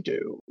normal ones. We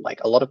do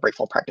like a lot of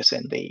breakfall practice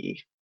in the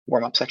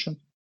warm-up section.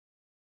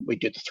 We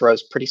do the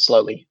throws pretty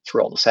slowly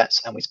through all the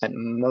sets, and we spent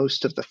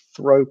most of the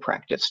throw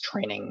practice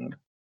training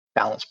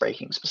balance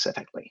breaking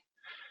specifically.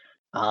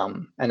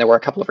 And there were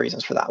a couple of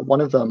reasons for that. One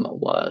of them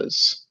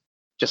was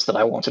just that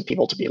I wanted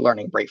people to be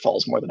learning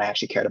breakfalls more than I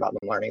actually cared about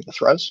them learning the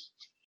throws.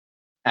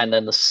 And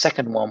then the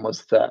second one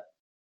was that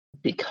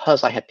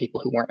because I had people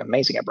who weren't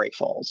amazing at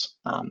breakfalls,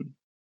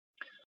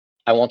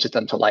 I wanted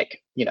them to,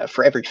 like, you know,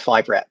 for every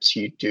 5 reps,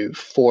 you do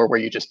 4 where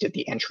you just did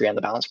the entry and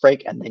the balance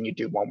break, and then you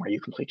do 1 where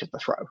you completed the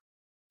throw.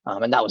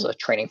 And that was a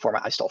training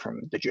format I stole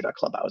from the judo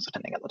club I was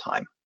attending at the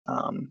time,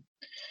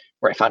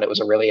 where I found it was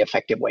a really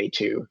effective way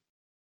to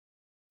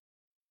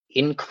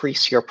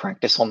increase your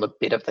practice on the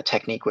bit of the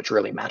technique which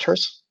really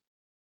matters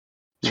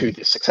to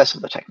the success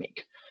of the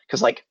technique.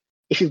 Because, like,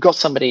 if you've got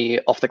somebody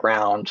off the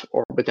ground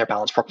or with their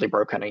balance properly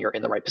broken and you're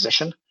in the right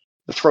position,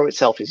 the throw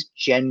itself is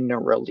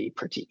generally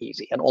pretty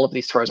easy. And all of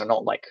these throws are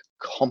not like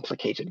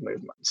complicated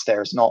movements.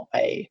 There's not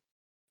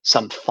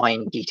some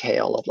fine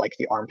detail of like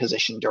the arm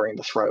position during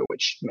the throw,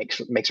 which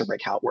makes or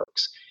break how it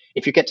works.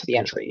 If you get to the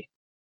entry,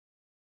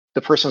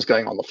 the person's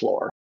going on the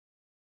floor.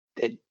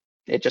 It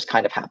just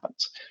kind of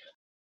happens.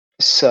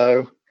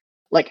 So,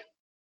 like,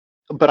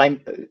 but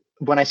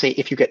when I say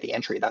if you get the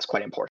entry, that's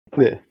quite important.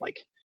 Yeah. Like,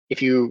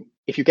 if you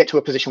get to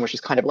a position which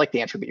is kind of like the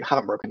entry, but you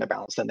haven't broken their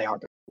balance, then they are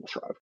going to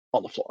throw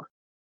on the floor.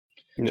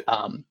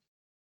 Yeah.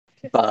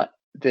 But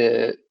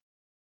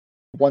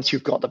once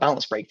you've got the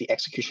balance break, the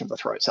execution of the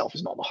throw itself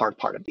is not the hard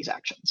part of these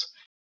actions.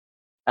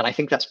 And I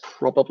think that's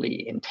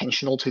probably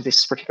intentional to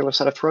this particular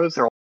set of throws.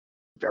 They're all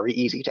very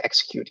easy to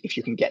execute if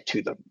you can get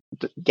to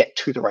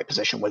the right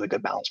position with a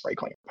good balance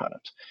break on your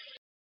opponent.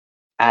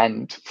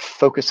 And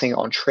focusing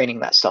on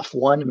training that stuff,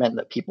 one, meant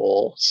that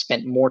people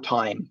spent more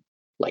time,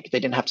 like they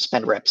didn't have to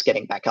spend reps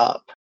getting back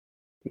up,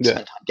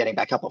 spend time getting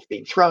back up off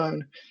being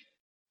thrown.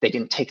 They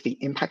didn't take the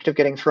impact of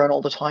getting thrown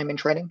all the time in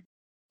training.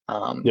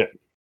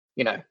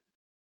 You know,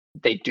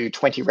 they do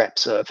 20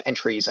 reps of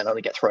entries and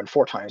only get thrown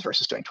 4 times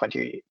versus doing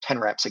 10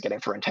 reps and getting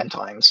thrown 10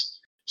 times.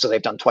 So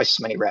they've done twice as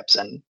many reps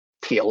and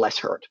feel less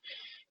hurt.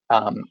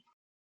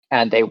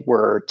 And they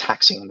were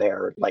taxing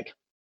their like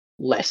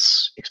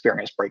less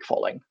experienced break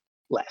falling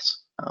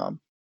less.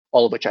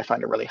 All of which I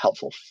find are really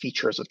helpful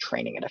features of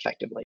training it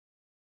effectively.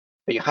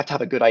 But you have to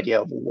have a good idea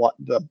of what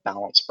the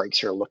balance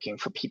breaks you're looking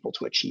for people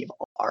to achieve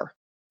are.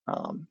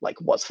 Like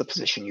what's the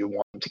position you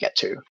want them to get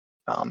to.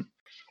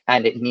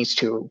 And it needs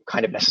to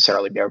kind of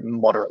necessarily be a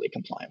moderately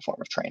compliant form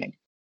of training.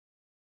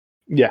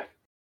 Yeah,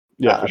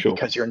 for sure.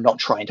 Because you're not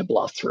trying to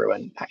blast through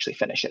and actually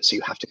finish it, so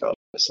you have to go a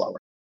bit slower.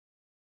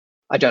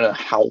 I don't know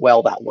how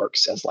well that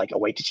works as like a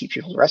way to teach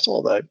people to wrestle,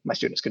 although my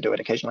students could do it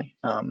occasionally.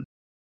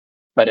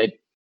 But it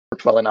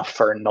worked well enough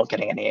for not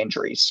getting any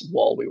injuries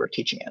while we were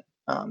teaching it,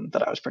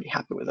 that I was pretty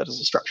happy with it as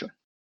a structure.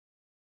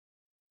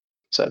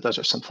 So those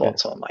are some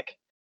thoughts on like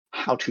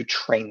how to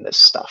train this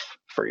stuff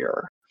for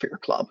your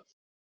club.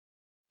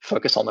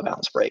 Focus on the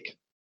balance break.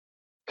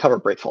 Cover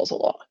break falls a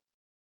lot.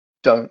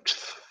 Don't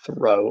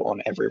throw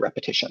on every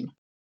repetition.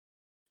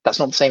 That's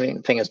not the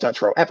same thing as don't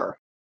throw ever,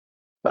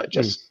 but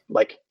just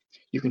like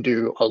you can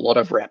do a lot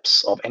of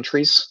reps of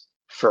entries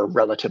for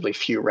relatively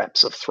few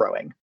reps of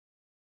throwing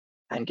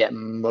and get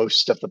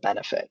most of the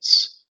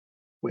benefits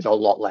with a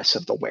lot less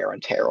of the wear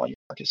and tear on your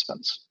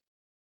participants.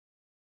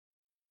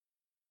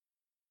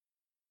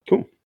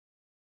 Cool.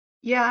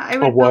 Yeah, I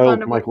would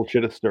build on Michael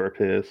Chittister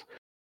appears.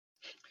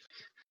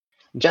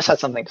 Jess had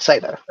something to say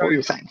there. What were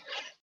you saying?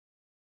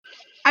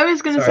 I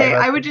was going to say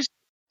I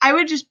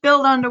would just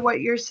build onto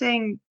what you're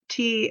saying,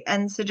 T,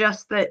 and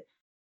suggest that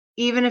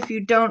even if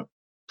you don't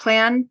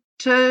plan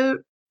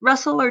to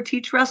wrestle or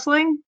teach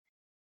wrestling,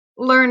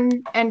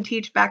 learn and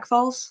teach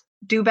backfalls,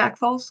 do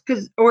backfalls,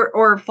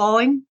 or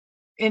falling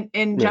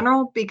in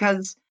general,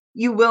 because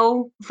you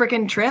will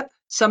frickin' trip.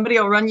 Somebody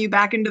will run you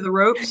back into the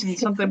ropes and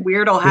something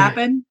weird will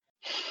happen.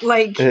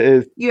 Like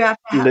you have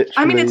to have.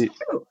 I mean, it's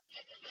true.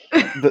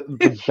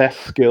 the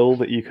best skill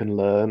that you can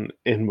learn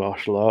in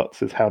martial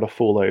arts is how to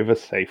fall over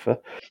safer.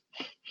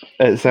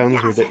 It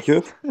sounds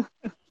ridiculous,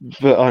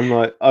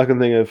 but I can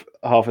think of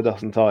half a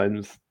dozen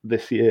times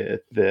this year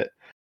that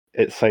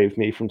it saved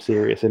me from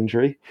serious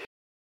injury.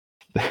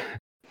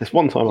 This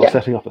one time I was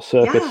setting up a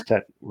circus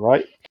tent,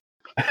 right?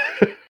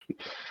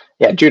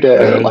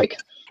 judo,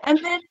 and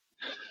then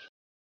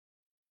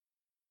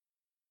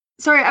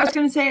sorry, I was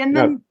going to say, and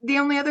then the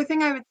only other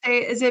thing I would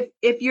say is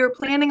if you're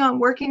planning on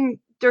working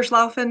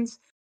Durchlaufens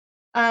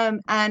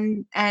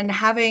and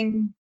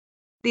having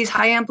these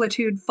high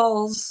amplitude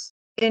falls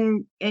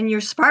in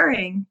your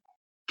sparring,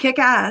 kick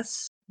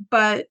ass,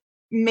 but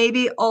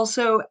maybe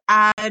also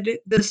add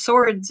the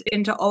swords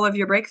into all of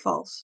your break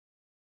falls.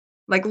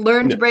 Like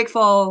learn to break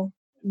fall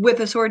with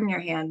a sword in your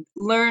hand.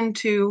 Learn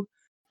to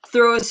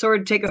throw a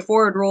sword, take a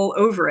forward roll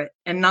over it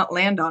and not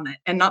land on it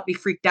and not be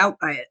freaked out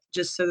by it,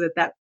 just so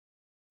that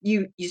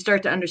you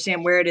start to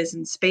understand where it is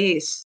in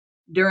space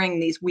during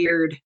these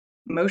weird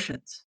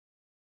motions.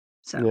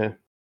 So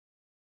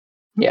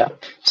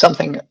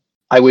something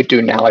I would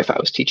do now if I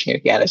was teaching it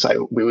again is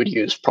we would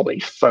use probably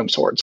foam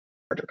swords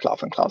or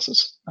Durchlauffen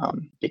classes,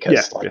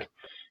 because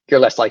you're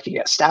less likely to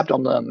get stabbed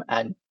on them,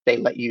 and they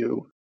let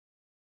you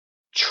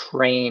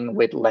train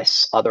with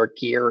less other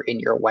gear in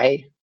your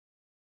way.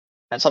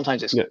 And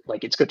sometimes it's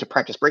it's good to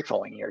practice break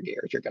falling in your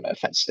gear if you're going to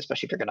fence,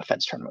 especially if you're going to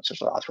fence tournaments or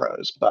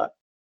throws. But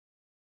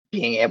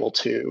being able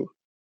to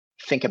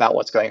think about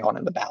what's going on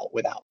in the battle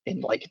without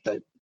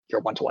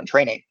your one-to-one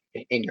training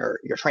in your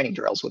training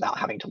drills without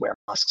having to wear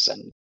masks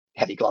and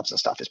heavy gloves and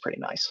stuff is pretty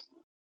nice.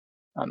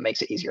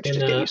 Makes it easier to just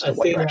get used to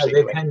what you're actually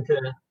doing.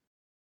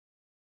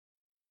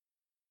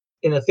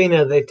 In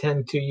Athena, they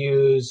tend to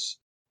use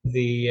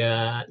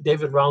the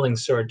David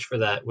Rawlings swords for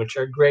that, which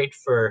are great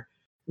for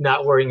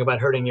not worrying about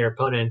hurting your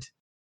opponent.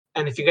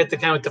 And if you get the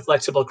kind with the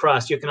flexible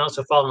cross, you can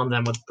also fall on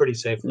them with pretty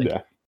safely.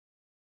 Yeah.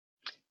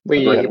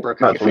 We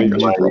broke a few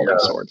fingers with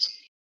Rawlings swords.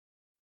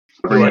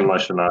 Bring in my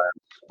Shania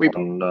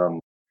on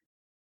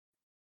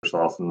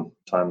Durchlauffen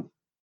time.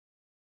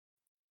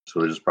 So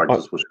we just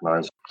practice with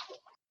Shanias.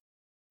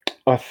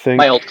 I think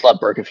my old club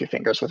broke a few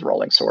fingers with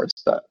rolling swords,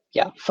 but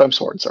yeah, foam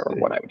swords are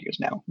what I would use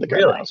now. The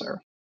Gomos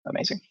are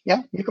amazing.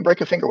 Yeah, you can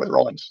break a finger with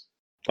rollings.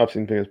 I've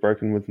seen fingers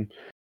broken with them.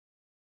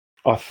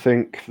 I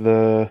think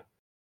my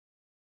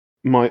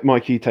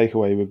key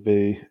takeaway would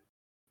be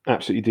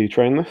absolutely do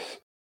train this.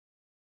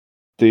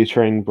 Do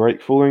train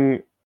break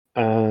falling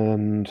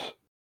and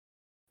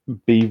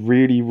be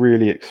really,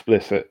 really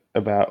explicit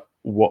about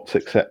what's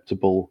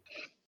acceptable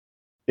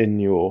in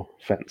your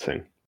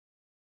fencing.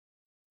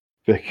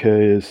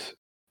 Because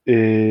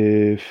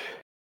if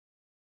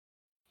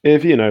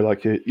you know,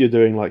 like you're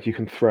doing like you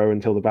can throw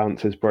until the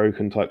balance is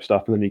broken type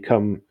stuff, and then you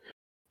come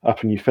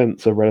up and you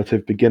fence a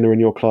relative beginner in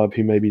your club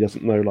who maybe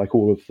doesn't know like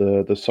all of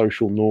the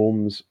social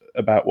norms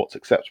about what's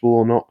acceptable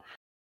or not,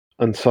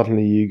 and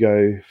suddenly you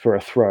go for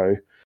a throw,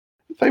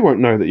 they won't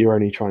know that you're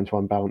only trying to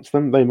unbalance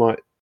them. They might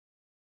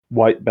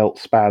white belt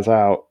spaz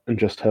out and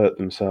just hurt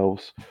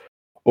themselves,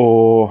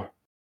 or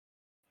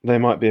they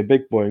might be a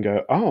big boy and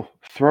go, oh,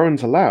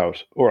 throw-ins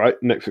allowed. All right,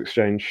 next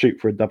exchange, shoot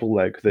for a double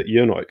leg that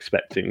you're not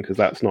expecting because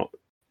that's not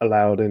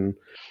allowed in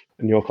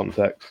your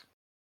context.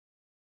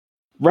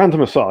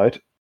 Random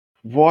aside,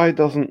 why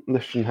doesn't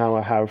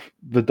Lichtenhauer have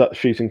the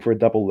shooting for a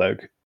double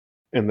leg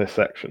in this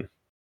section?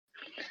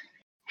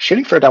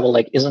 Shooting for a double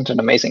leg isn't an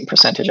amazing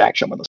percentage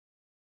action with us.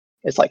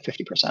 It's like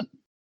 50%.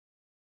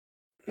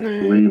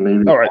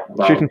 All right,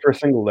 shooting for a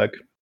single leg.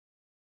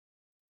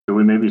 Can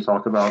we maybe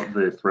talk about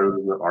the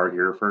throws that are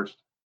here first?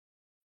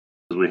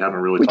 Because we haven't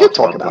really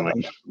talked about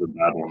them. The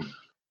bad one.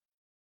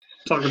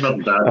 Talk about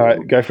the bad one. All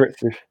right, go for it,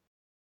 Steve.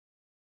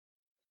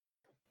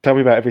 Tell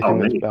me about everything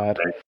that's bad.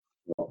 Okay.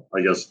 Well,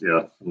 I guess,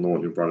 yeah, I'm the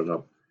one who brought it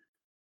up.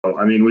 So,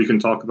 I mean, we can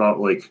talk about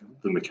like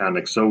the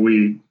mechanics. So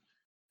we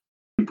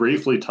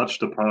briefly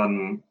touched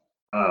upon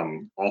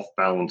off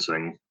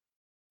balancing,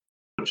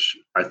 which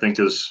I think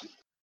is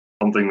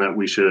something that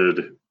we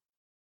should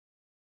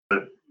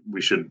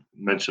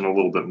mention a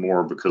little bit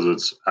more because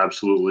it's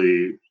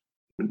absolutely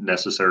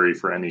necessary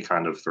for any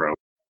kind of throw.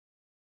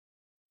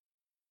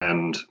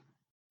 And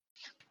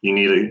you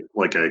need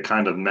a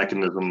kind of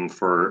mechanism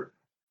for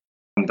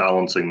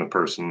unbalancing the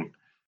person.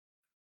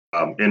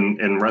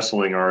 In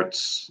wrestling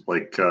arts,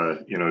 like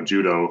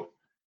judo,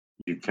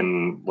 you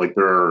can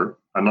there are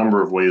a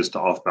number of ways to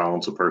off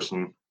balance a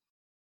person.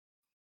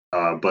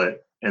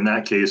 But in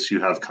that case, you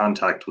have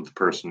contact with the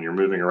person. You're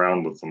moving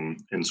around with them.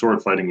 In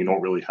sword fighting, you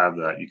don't really have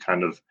that. You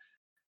kind of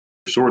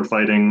sword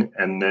fighting,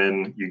 and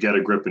then you get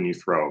a grip and you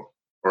throw,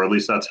 or at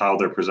least that's how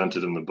they're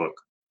presented in the book.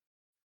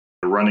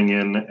 They're running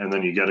in, and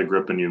then you get a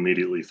grip and you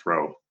immediately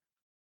throw.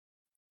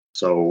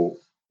 So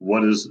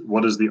what is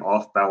the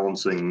off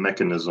balancing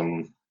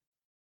mechanism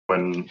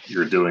when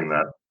you're doing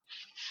that?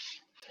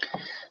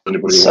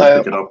 Anybody want to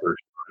pick it up or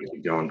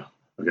keep going?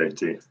 Okay,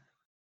 T.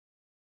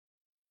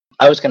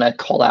 I was going to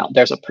call out,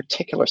 there's a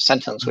particular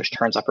sentence which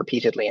turns up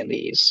repeatedly in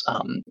these,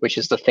 which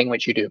is the thing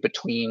which you do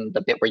between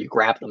the bit where you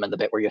grab them and the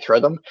bit where you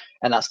throw them,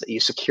 and that's that you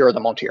secure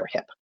them onto your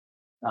hip.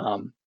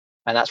 And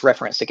that's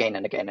referenced again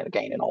and again and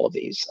again in all of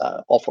these,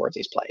 all four of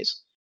these plays.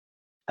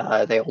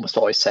 They almost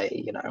always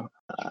say,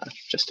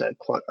 just to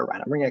quote a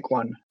random ring egg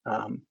one,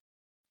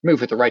 move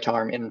with the right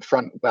arm in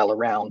front well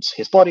around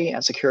his body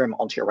and secure him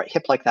onto your right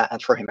hip like that and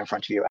throw him in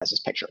front of you as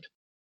is pictured.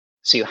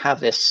 So you have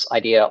this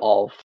idea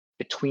of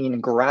between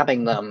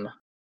grabbing them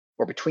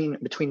or between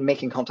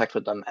making contact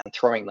with them and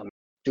throwing them,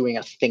 doing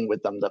a thing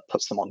with them that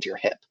puts them onto your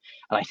hip.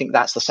 And I think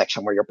that's the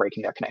section where you're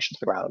breaking their connection to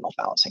the ground and not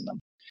balancing them.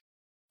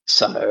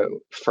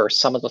 So for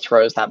some of the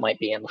throws, that might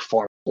be in the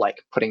form of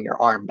putting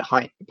your arm in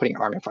front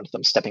of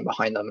them, stepping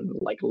behind them, and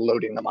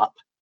loading them up.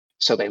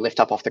 So they lift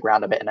up off the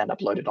ground a bit and end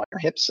up loaded on your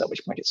hips, at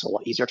which point it's a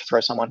lot easier to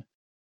throw someone.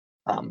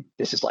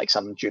 This is like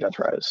some judo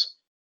throws.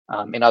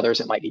 In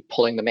others, it might be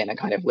pulling them in and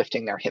kind of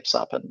lifting their hips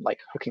up and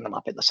hooking them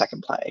up in the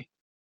second play.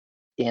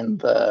 In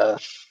the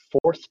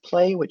fourth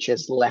play, which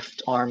is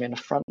left arm in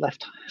front,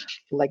 left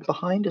leg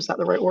behind, is that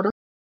the right order?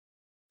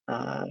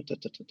 Behind.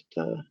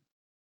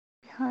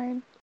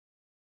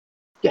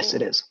 Yes,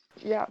 it is.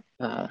 Yeah.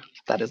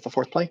 That is the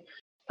fourth play.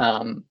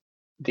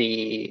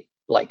 The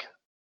like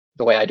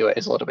the way I do it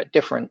is a little bit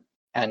different.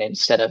 And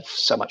instead of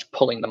so much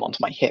pulling them onto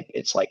my hip,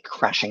 it's like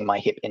crashing my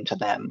hip into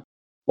them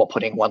while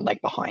putting one leg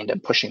behind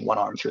and pushing one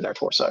arm through their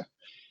torso.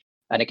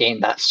 And again,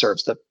 that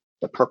serves the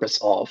purpose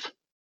of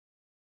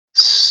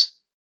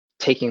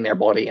taking their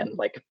body and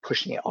like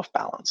pushing it off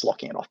balance,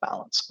 locking it off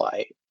balance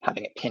by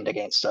having it pinned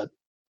against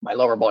my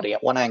lower body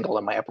at one angle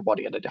and my upper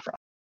body at a different.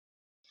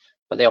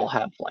 But they all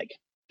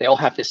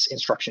have this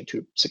instruction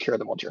to secure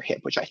them onto your hip,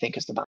 which I think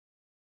is the balance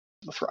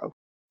of the throw,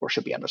 or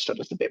should be understood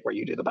as the bit where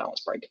you do the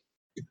balance break.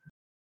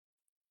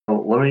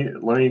 Well,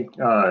 let me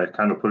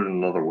kind of put it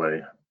another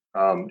way.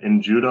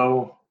 In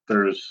judo,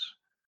 there's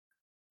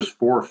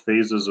 4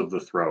 phases of the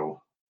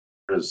throw.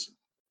 There's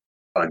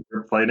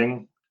grip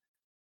fighting,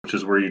 which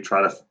is where you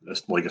try to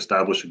like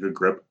establish a good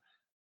grip.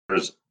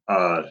 There's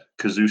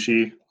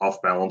kazushi,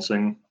 off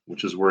balancing,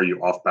 which is where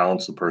you off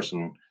balance the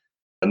person.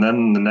 And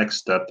then the next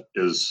step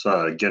is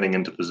getting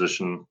into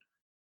position.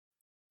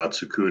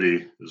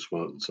 Tsukuri is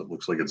what it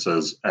looks like it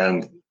says,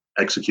 and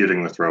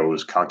executing the throw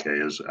is kake,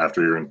 is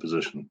after you're in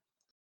position.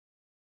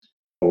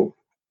 So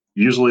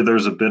usually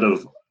there's a bit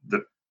of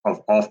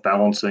off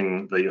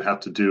balancing that you have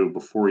to do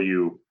before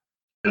you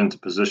get into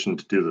position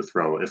to do the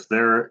throw. If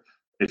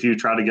you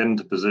try to get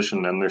into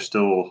position and they're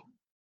still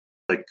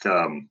like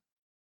and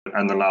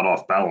they're not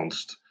off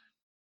balanced,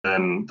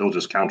 then they'll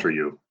just counter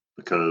you,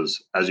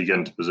 because as you get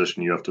into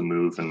position you have to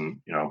move and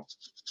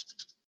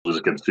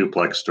just get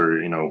suplexed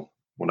or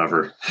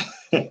whatever.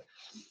 Do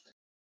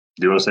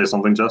you want to say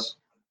something, Jess?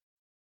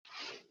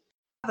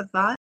 I have a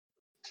thought.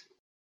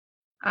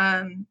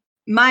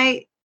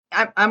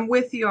 I'm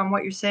with you on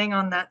what you're saying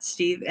on that,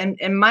 Steve.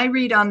 And my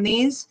read on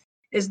these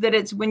is that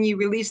it's when you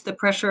release the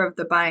pressure of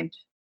the bind,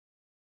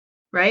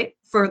 right?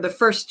 For the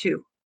first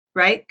 2,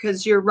 right?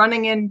 Because you're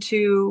running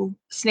into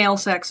snail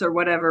sex or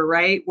whatever,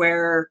 right?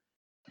 Where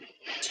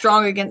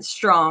strong against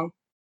strong.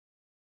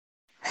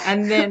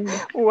 And then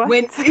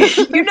when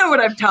you know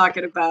what I'm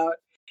talking about.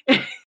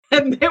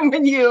 And then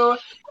when you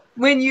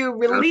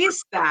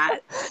release that,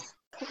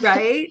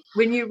 right?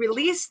 When you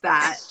release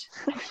that,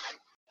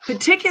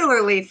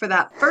 particularly for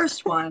that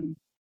first one,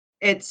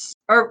 it's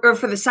or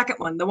for the second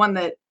one, the one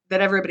that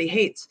everybody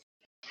hates,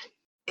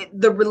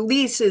 the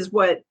release is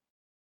what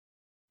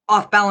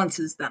off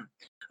balances them.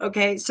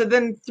 Okay, so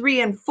then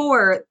 3 and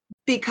 4,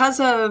 because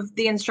of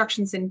the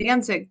instructions in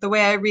Danzig, the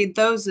way I read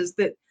those is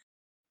that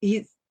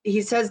he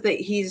says that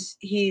he's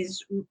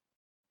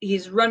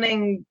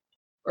running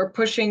or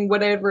pushing,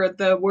 whatever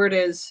the word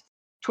is,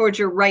 towards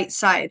your right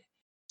side.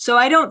 So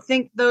I don't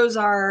think those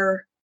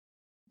are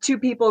 2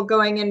 people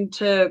going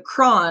into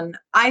Kron.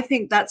 I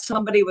think that's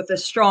somebody with a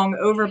strong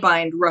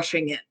overbind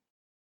rushing in.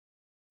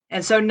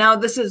 And so now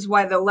this is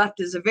why the left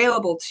is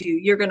available to you.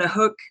 You're going to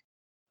hook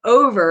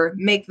over,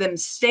 make them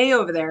stay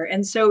over there.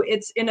 And so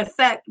it's in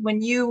effect,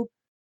 when you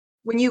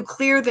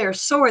clear their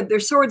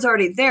sword's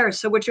already there.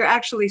 So what you're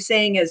actually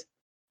saying is,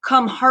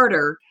 come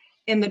harder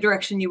in the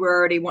direction you were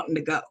already wanting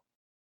to go.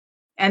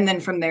 And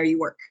then from there you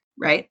work,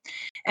 right?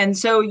 And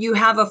so you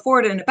have a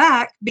forward and a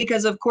back,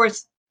 because of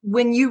course,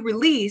 when you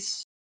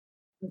release,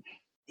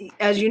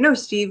 as you know,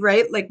 Steve,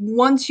 right? Like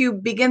once you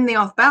begin the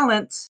off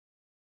balance,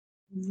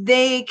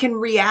 they can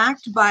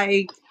react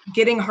by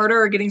getting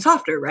harder or getting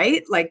softer,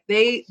 right? Like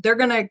they're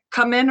going to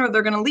come in or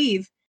they're going to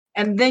leave,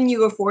 and then you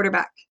go forward or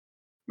back,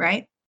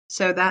 right?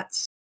 So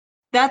that's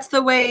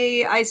the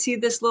way I see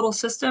this little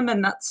system.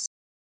 And that's,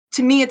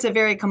 to me, it's a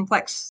very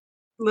complex,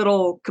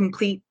 little,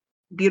 complete,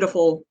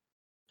 beautiful,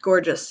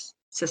 gorgeous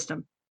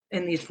system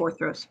in these 4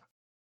 throws.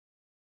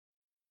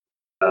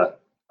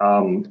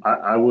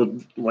 I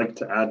would like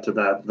to add to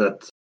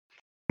that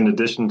in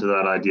addition to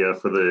that idea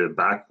for the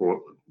back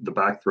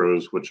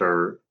throws, which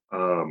are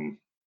 1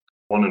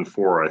 and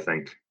 4, I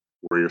think,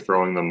 where you're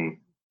throwing them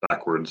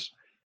backwards,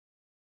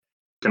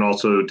 you can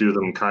also do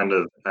them kind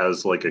of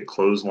as like a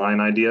clothesline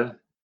idea.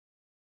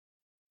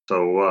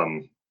 So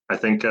I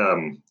think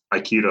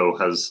Aikido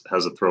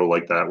has a throw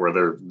like that, where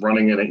they're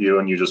running in at you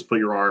and you just put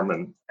your arm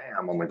and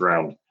bam on the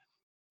ground,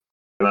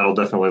 and that'll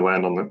definitely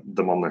land on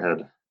them on their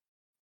head.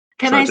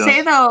 Can I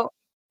say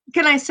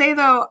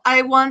though,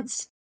 I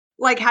once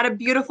had a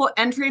beautiful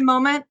entry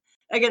moment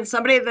against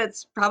somebody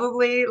that's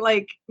probably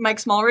like Mike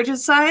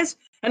Smallridge's size,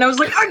 and I was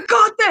like, I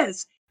got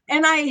this,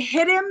 and I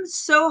hit him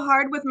so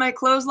hard with my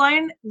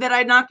clothesline that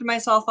I knocked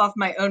myself off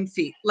my own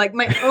feet. Like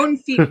my own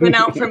feet went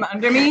out from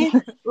under me,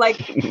 like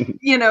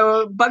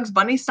Bugs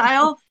Bunny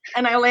style,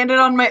 and I landed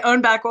on my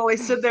own back while he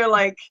stood there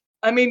like,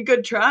 I mean,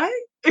 good try.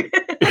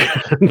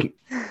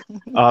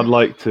 I'd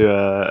like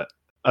to.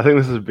 I think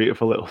this is a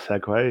beautiful little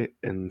segue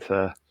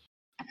into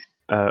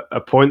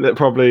a point that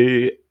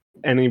probably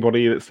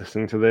anybody that's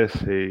listening to this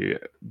who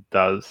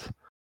does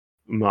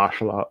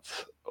martial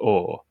arts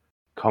or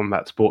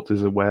combat sports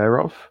is aware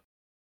of,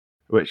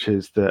 which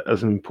is that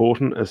as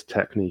important as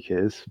technique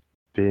is,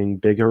 being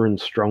bigger and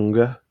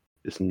stronger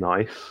is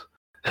nice.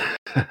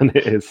 And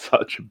it is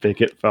such a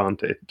big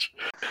advantage.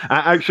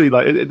 Actually,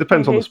 it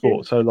depends on the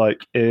sport. So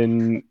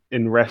in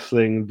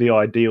wrestling, the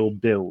ideal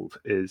build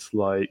is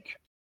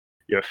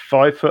you're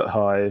 5 foot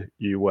high,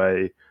 you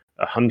weigh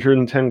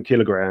 110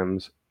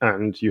 kilograms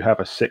and you have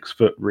a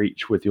 6-foot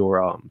reach with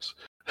your arms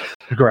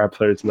to grab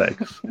those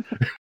legs.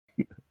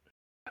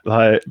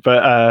 But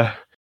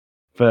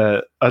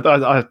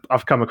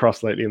I've come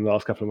across lately in the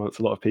last couple of months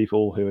a lot of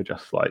people who are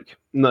just like,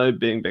 no,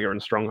 being bigger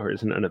and stronger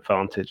isn't an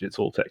advantage. It's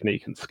all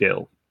technique and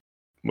skill,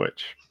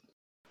 which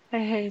I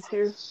hate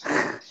you.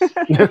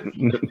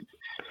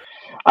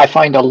 I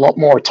find a lot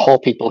more tall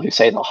people who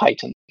say that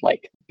height and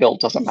build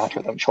doesn't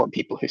matter than short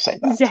people who say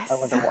that. Yes. I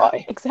wonder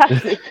why.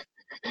 Exactly.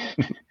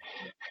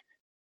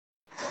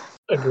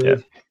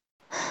 Agreed.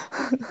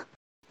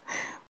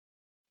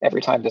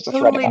 Every time there's a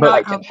thread Totally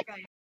about not height how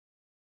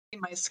in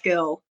my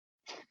skill.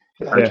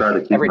 I try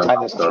to keep every my time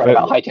there's a mouth thread shut.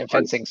 about height in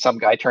fencing, some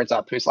guy turns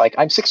up who's like,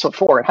 I'm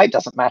 6'4" and height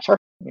doesn't matter.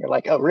 And you're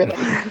like, oh really?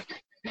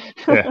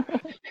 Yeah.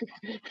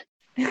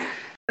 I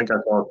think I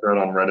saw a thread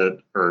on Reddit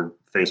or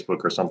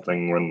Facebook or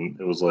something when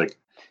it was like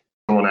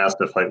someone asked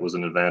if height was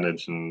an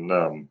advantage, and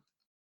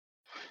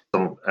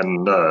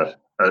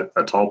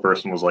a tall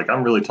person was like,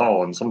 "I'm really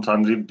tall, and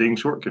sometimes being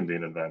short can be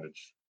an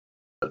advantage."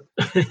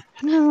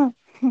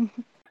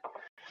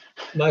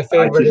 My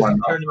favorite is my in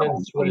mouth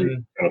tournaments shut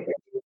when kind of thing.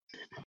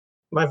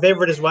 my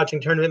favorite is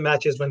watching tournament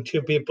matches when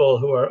two people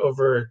who are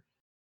over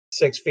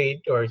 6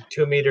 feet or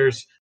 2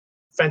 meters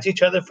fence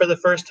each other for the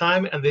first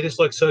time, and they just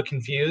look so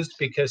confused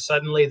because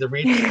suddenly the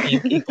reach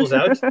equals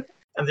out,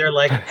 and they're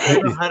like, I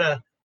don't know how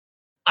to.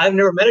 I've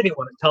never met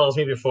anyone that tells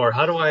me before.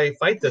 How do I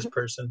fight this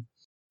person?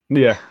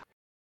 Yeah.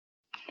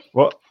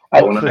 What?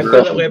 I What's feel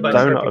the that way about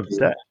donut short of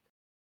death?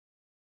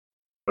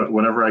 But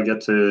whenever I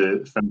get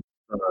to fence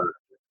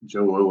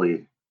Joe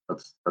Lilly,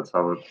 that's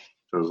how it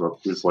shows up.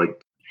 He's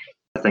like,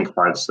 I think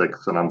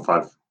 5'6", and I'm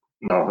 5.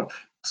 No,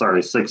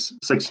 sorry,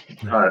 6'6".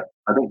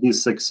 I think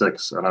he's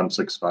 6'6", and I'm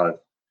 6'5".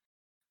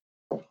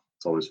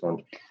 It's always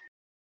fun.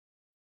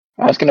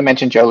 I was going to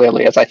mention Joe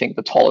Lilly as I think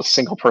the tallest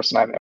single person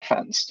I've ever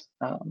fenced.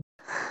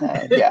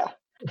 Yeah,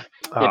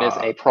 it is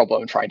a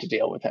problem trying to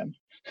deal with him.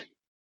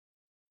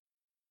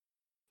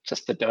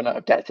 Just the donut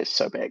of death is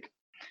so big.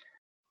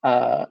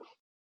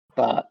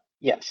 But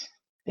yes,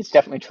 it's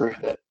definitely true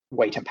that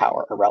weight and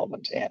power are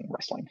relevant in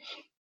wrestling.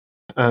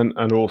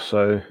 And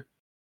also,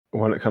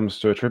 when it comes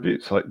to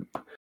attributes, like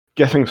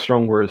getting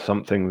stronger is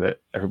something that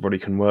everybody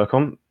can work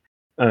on,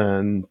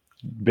 and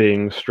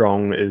being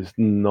strong is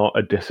not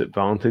a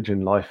disadvantage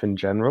in life in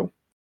general.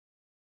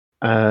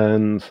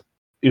 And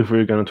if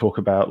we're going to talk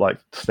about like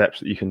steps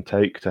that you can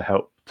take to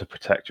help to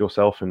protect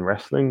yourself in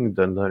wrestling,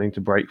 then learning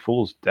to break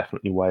falls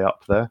definitely way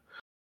up there.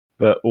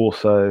 But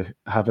also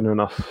having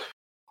enough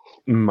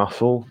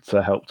muscle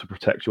to help to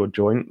protect your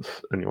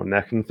joints and your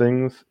neck and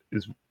things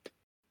is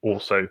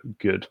also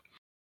good.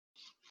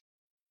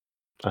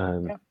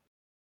 Yeah,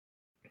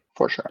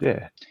 for sure.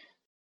 Yeah.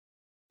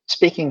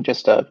 Speaking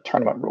just of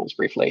tournament rules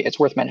briefly, it's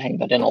worth mentioning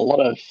that in a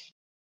lot of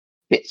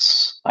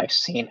bits I've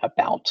seen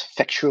about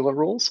fixtural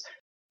rules,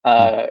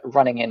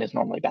 running in is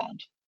normally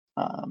banned.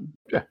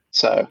 Yeah.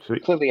 So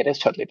Sweet. clearly it is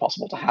totally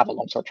possible to have a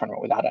longsword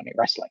tournament without any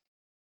wrestling.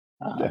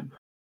 Yeah.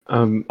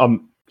 I'm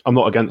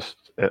not against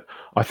it.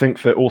 I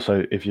think that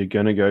also if you're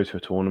going to go to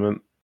a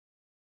tournament,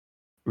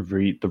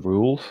 read the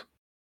rules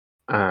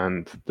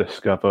and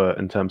discover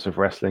in terms of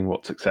wrestling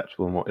what's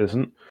acceptable and what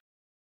isn't.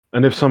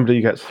 And if somebody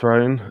gets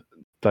thrown,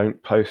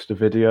 don't post a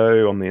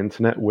video on the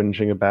internet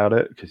whinging about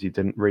it because you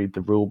didn't read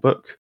the rule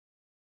book.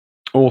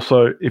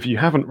 Also, if you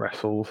haven't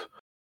wrestled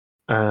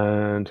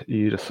and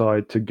you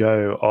decide to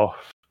go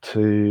off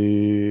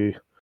to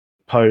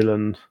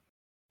Poland,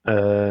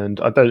 and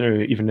I don't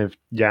know even if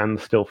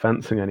Jan's still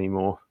fencing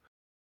anymore,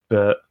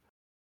 but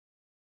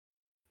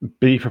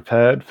be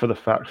prepared for the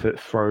fact that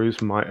throws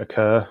might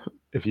occur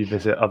if you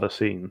visit other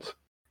scenes.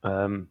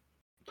 And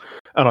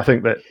I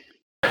think that,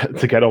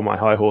 to get on my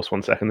high horse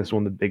 1 second, this is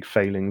one of the big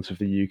failings of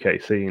the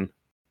UK scene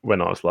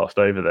when I was last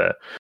over there,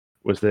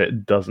 was that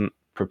it doesn't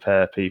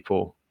prepare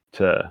people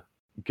to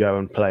go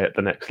and play at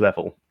the next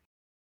level.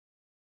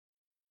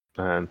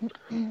 And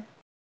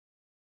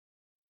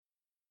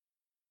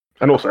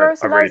also,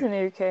 Throws allowed in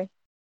the UK.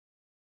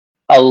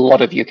 A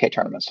lot of UK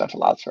tournaments don't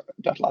allow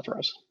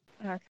throws.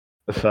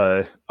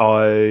 So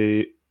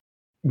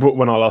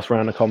when I last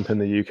ran a comp in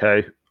the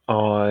UK,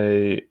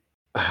 I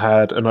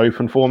had an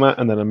open format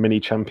and then a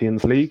mini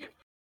Champions League.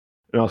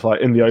 And I was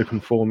like, in the open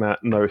format,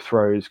 no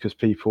throws because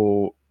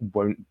people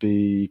won't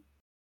be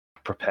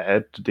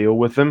prepared to deal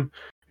with them.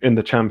 In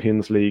the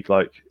Champions League,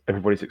 like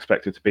everybody's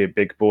expected to be a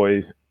big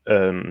boy,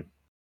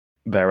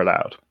 they're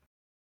allowed.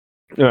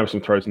 There were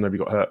some throws and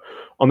nobody got hurt.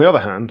 On the other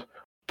hand,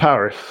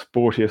 Paris,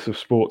 sportiest of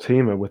sport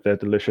teamer with their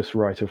delicious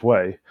right of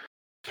way,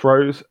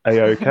 throws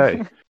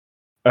A-OK.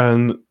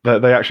 And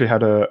they actually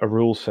had a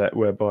rule set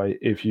whereby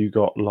if you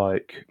got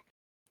like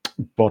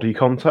body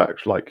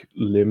contact, like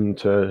limb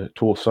to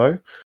torso,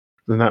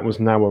 then that was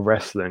now a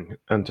wrestling.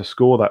 And to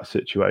score that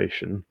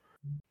situation,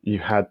 you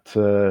had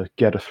to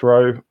get a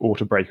throw or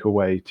to break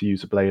away to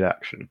use a blade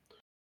action.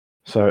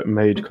 So it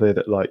made clear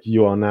that like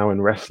you are now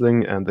in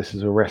wrestling and this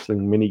is a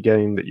wrestling mini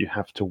game that you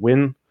have to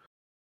win.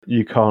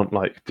 You can't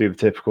like do the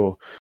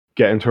typical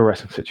get into a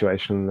wrestling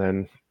situation and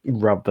then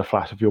rub the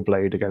flat of your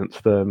blade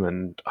against them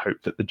and hope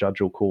that the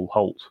judge will call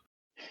halt.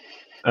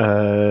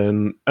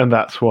 And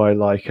that's why,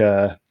 like,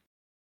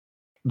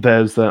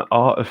 there's the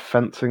Art of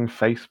Fencing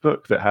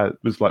Facebook that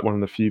was like one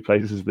of the few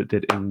places that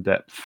did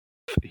in-depth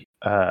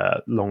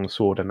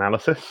longsword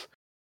analysis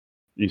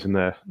using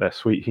their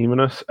sweet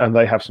humanus, and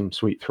they have some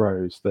sweet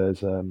throws.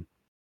 There's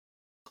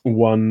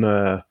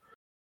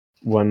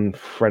one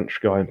French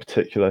guy in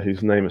particular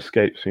whose name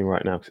escapes me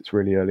right now because it's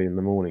really early in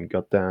the morning,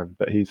 goddamn,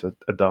 but he's a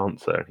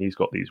dancer and he's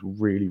got these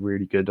really,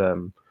 really good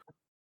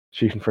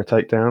shooting for a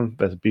takedown.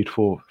 There's a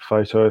beautiful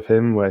photo of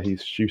him where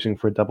he's shooting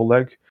for a double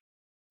leg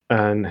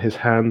and his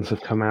hands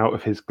have come out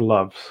of his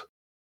gloves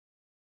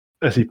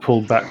as he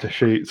pulled back to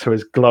shoot, so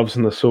his gloves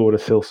and the sword are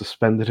still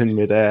suspended in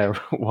midair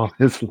while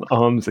his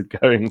arms are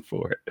going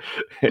for it.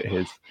 It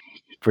is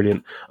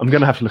brilliant. I'm going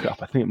to have to look it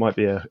up. I think it might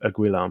be a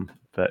Guillaume,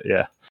 but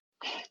yeah.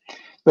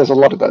 There's a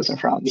lot of those in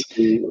France.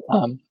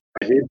 I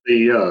hate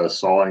the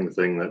sawing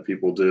thing that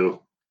people do.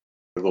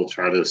 They'll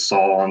try to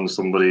saw on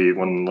somebody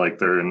when like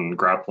they're in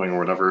grappling or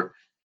whatever.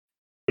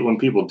 I hate when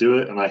people do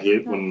it, and I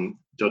hate when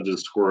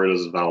judges score it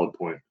as a valid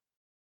point.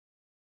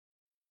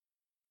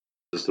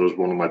 This was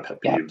one of my pet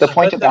peeves. The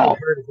point about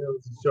hurt if it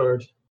was a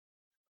sword.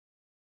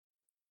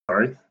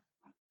 Sorry?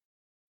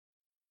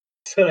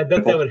 So I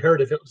bet that would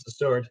hurt if it was a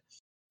sword.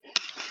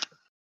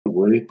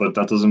 Probably, but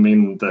that doesn't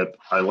mean that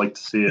I like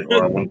to see it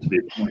or I want it to be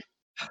a point.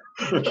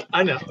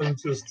 I know. I'm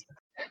just.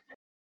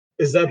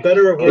 Is that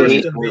better or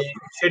worse than the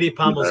shitty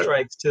pommel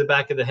strikes to the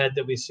back of the head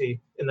that we see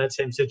in that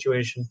same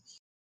situation?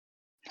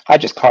 I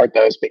just card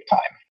those big time.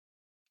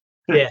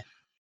 Yeah.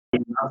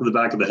 Not to the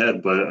back of the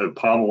head, but a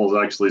pommel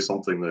is actually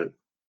something that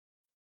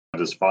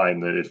is fine.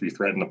 That if you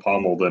threaten a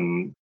pommel,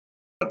 then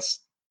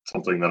that's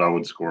something that I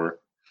would score.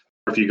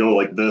 Or if you go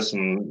like this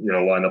and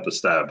line up a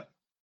stab,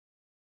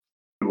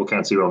 people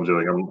can't see what I'm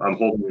doing. I'm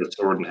holding a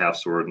sword and half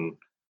sword and.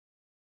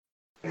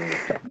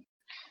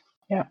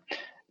 Yeah.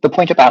 The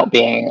point about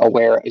being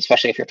aware,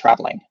 especially if you're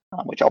traveling,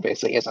 which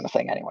obviously isn't a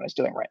thing anyone is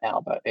doing right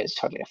now, but is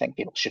totally a thing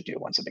people should do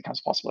once it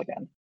becomes possible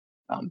again.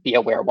 Be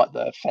aware what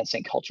the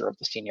fencing culture of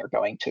the scene you're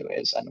going to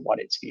is and what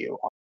its view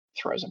on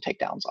throws and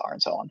takedowns are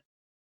and so on.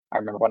 I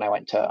remember when I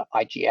went to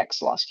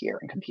IGX last year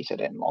and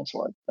competed in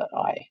longsword that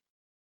I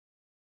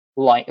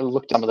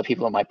looked at some of the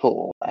people in my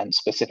pool and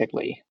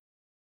specifically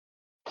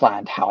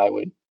planned how I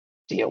would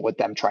deal with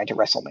them trying to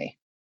wrestle me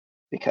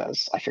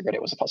because I figured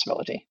it was a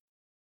possibility.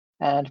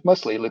 And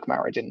mostly Luke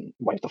Maurer didn't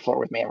wipe the floor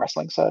with me in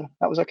wrestling, so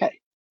that was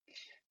okay.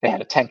 They had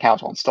a 10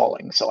 count on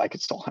stalling, so I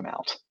could stall him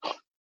out.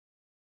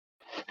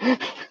 I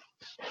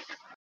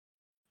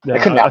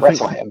couldn't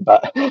out-wrestle him,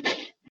 but...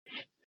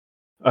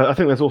 I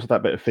think there's also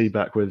that bit of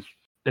feedback with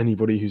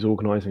anybody who's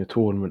organising a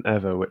tournament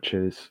ever, which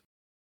is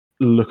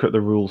look at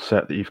the rule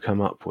set that you've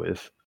come up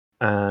with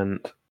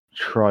and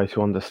try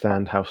to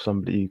understand how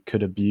somebody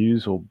could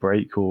abuse or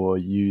break or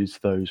use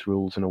those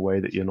rules in a way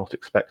that you're not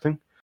expecting.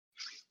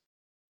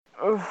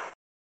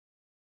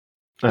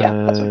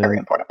 Yeah, that's a very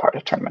important part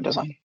of tournament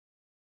design.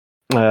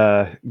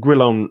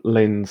 Guillaume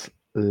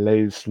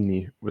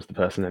Lesny was the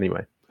person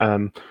anyway.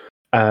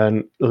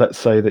 And let's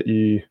say that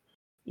you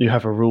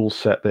have a rule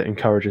set that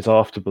encourages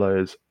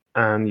afterblows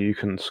and you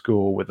can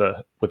score with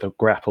a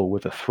grapple,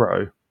 with a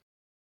throw.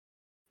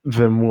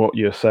 Then what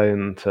you're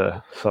saying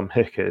to some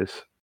hick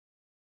is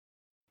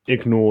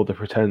ignore the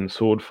pretend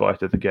sword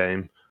fight of the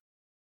game.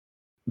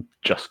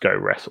 Just go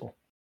wrestle.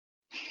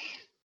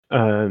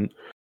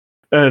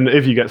 And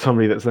if you get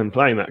somebody that's then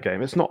playing that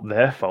game, it's not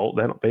their fault.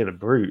 They're not being a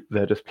brute.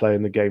 They're just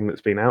playing the game that's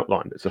been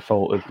outlined. It's a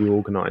fault of the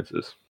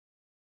organisers.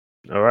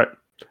 All right.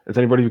 Has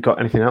anybody got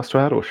anything else to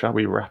add, or shall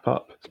we wrap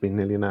up? It's been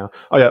nearly an hour.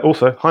 Oh, yeah.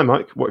 Also, hi,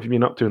 Mike. What have you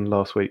been up to in the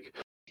last week?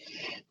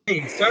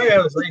 Hey, sorry I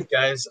was late,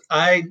 guys.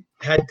 I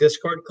had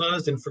Discord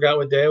closed and forgot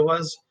what day it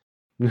was.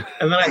 And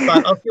then I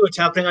thought, I'll see what's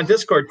happening on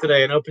Discord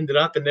today, and opened it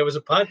up, and there was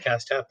a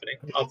podcast happening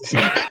all of a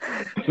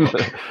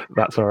sudden.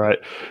 That's all right.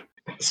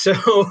 So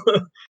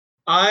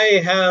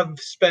I have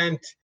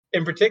spent,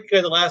 in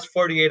particular, the last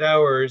 48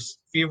 hours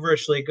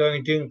feverishly going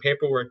and doing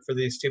paperwork for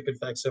these stupid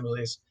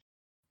facsimiles.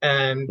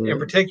 And in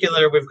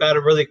particular, we've got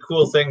a really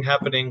cool thing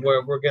happening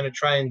where we're going to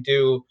try and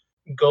do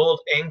gold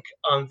ink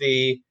on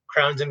the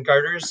crowns and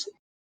garters,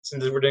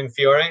 since we're doing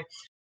Fiore.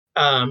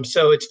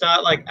 So it's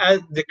not like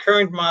the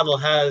current model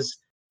has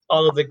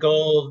all of the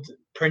gold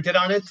printed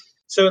on it.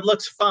 So it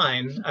looks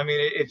fine. I mean,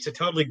 it's a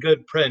totally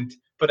good print,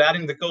 but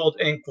adding the gold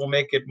ink will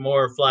make it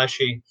more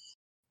flashy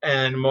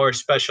and more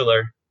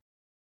specialer.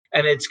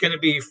 And it's going to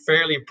be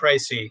fairly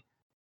pricey.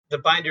 The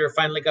binder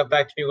finally got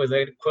back to me with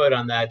a quote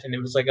on that, and it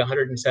was like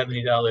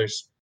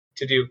 $170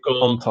 to do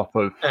gold on top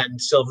of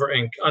and silver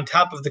ink on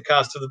top of the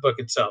cost of the book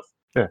itself.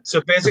 Yeah.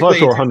 So basically, I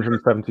saw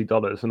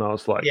 $170, and I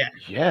was like,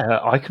 yeah,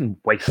 I can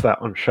waste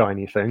that on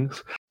shiny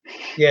things.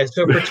 Yeah.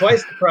 So for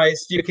twice the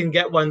price, you can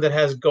get one that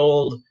has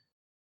gold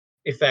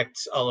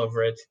effects all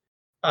over it,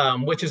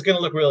 which is going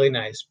to look really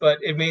nice. But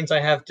it means I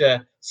have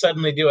to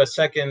suddenly do a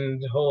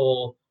second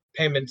whole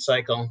payment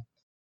cycle.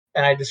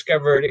 And I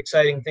discovered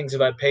exciting things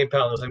about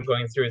PayPal as I'm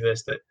going through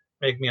this that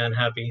make me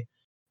unhappy.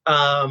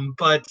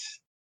 But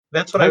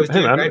That's what I was Hey,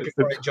 doing man, right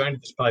before I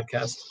joined this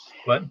podcast.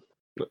 What?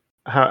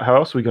 How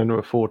else are we going to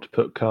afford to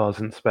put cars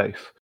in space?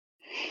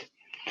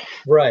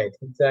 Right,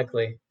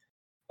 exactly.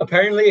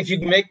 Apparently, if you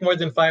make more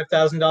than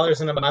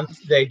 $5,000 in a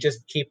month, they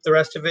just keep the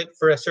rest of it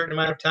for a certain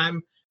amount of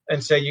time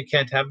and say you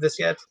can't have this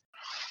yet.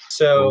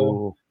 So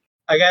Ooh.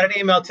 I got an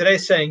email today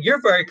saying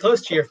you're very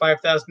close to your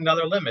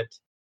 $5,000 limit.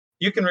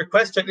 You can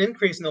request an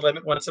increase in the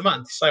limit once a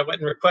month. So I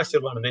went and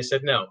requested one, and they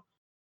said no.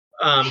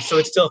 So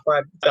it's still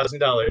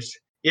 $5,000.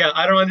 Yeah,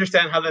 I don't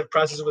understand how that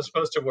process was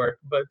supposed to work,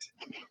 but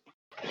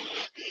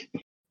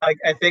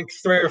I think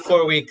 3 or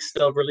 4 weeks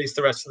they'll release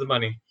the rest of the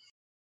money.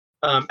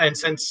 And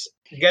since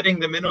getting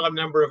the minimum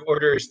number of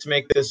orders to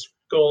make this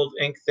gold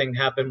ink thing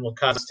happen will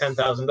cost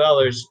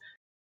 $10,000,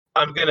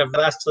 I'm going to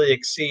vastly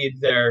exceed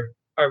their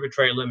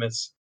arbitrary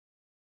limits.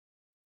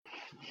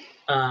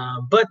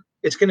 But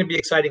it's going to be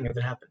exciting if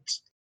it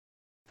happens.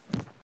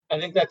 I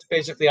think that's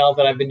basically all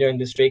that I've been doing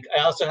this week.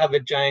 I also have a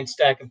giant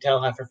stack of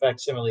Talhaffer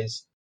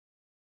facsimiles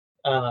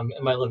in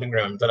my living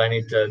room that I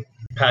need to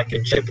pack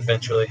and ship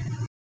eventually.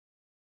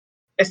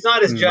 It's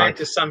not as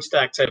giant as some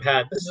stacks I've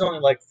had. This is only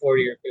like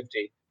 40 or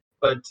 50,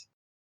 but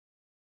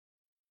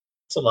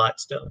it's a lot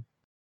still.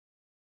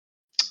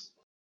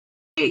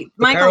 Hey, The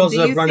Michael, perils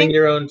do of you running think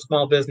your own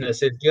small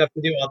business is you have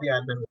to do all the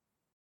admin.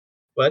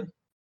 What?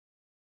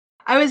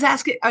 I was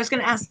going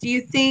to ask, do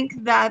you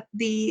think that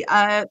the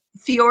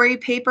Fiore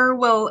paper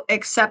will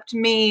accept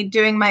me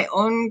doing my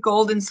own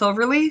gold and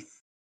silver leaf?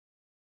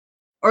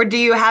 Or do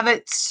you have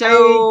it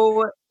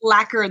so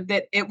lacquered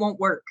that it won't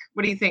work?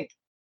 What do you think?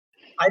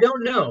 I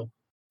don't know.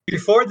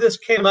 Before this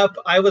came up,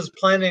 I was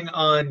planning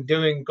on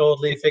doing gold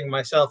leafing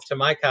myself to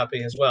my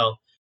copy as well.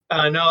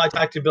 No, I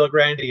talked to Bill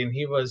Grandy, and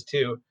he was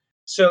too.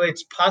 So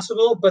it's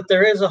possible, but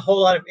there is a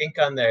whole lot of ink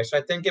on there. So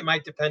I think it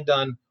might depend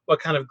on what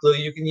kind of glue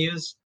you can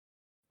use.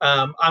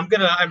 I'm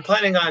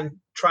planning on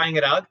trying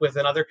it out with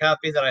another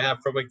copy that I have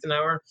for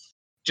Wigtonhour,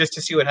 just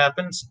to see what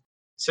happens.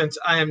 Since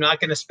I am not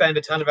going to spend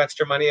a ton of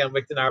extra money on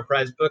Wigtonhour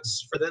prize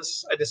books for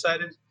this, I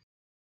decided.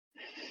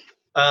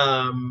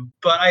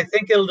 But I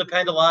think it'll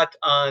depend a lot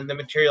on the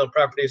material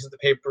properties of the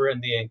paper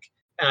and the ink,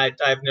 and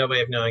I have no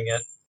way of knowing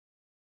yet.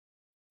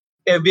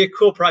 It would be a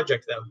cool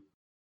project, though.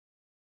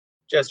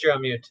 Jess, you're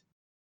on mute.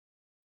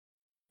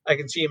 I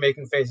can see you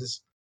making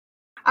faces.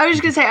 I was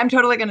just going to say, I'm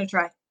totally going to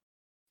try.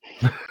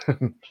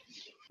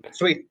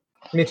 Sweet.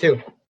 Me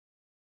too.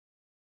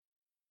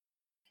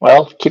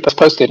 Well, keep us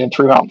posted in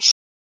 3 months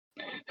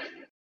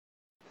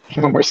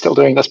when we're still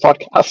doing this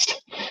podcast.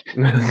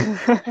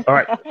 All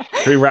right,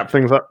 should we wrap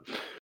things up?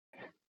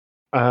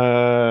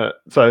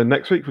 So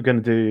next week we're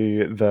going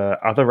to do the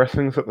other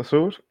wrestlings at the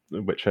sword,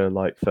 which are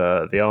like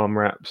the arm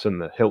wraps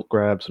and the hilt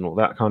grabs and all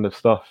that kind of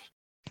stuff.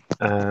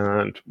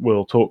 And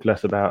we'll talk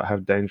less about how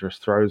dangerous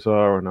throws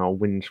are, and I'll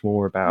whinge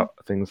more about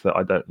things that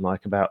I don't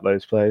like about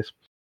those plays,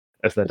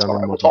 as they're done in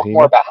We'll modern talk humor.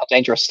 more about how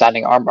dangerous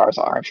standing arm bars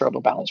are. I'm sure it'll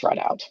balance right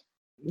out.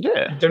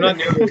 Yeah, They're not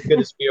nearly as good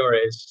as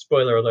Fiore's.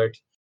 Spoiler alert.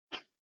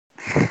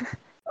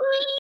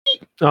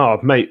 Oh,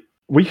 mate,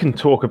 we can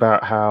talk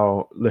about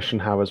how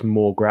Lichtenhauer's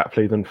more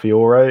grapply than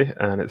Fiore,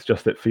 and it's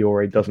just that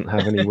Fiore doesn't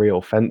have any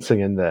real fencing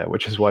in there,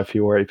 which is why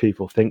Fiore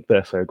people think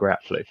they're so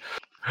grapply.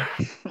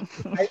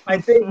 I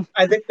think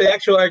the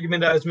actual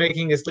argument I was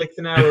making is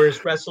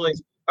Lichtenhauer's wrestling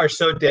are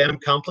so damn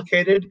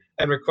complicated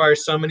and require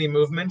so many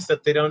movements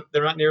that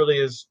they're not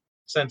nearly as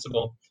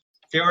sensible.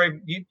 Fiore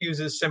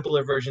uses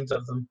simpler versions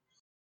of them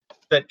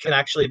that can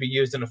actually be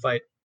used in a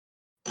fight.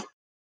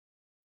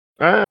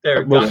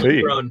 We'll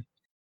see. Thrown.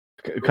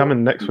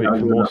 Coming next week for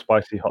more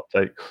spicy hot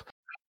takes.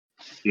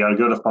 You gotta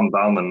go to Von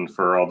Bauman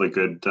for all the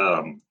good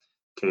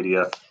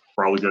KDF,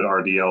 for all the good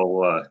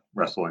RDL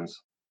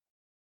wrestlings,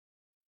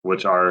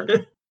 which are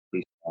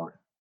All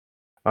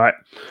right.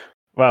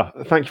 Well,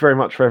 thank you very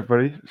much for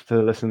everybody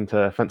to listen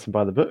to Fencing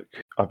by the Book.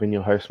 I've been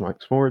your host, Mike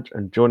Smorridge,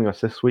 and joining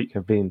us this week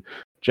have been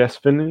Jess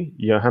Finley,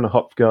 Johanna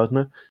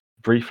Hopfgardner,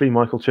 briefly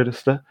Michael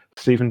Chidester,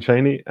 Stephen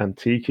Cheney, and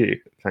TQ.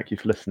 Thank you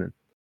for listening.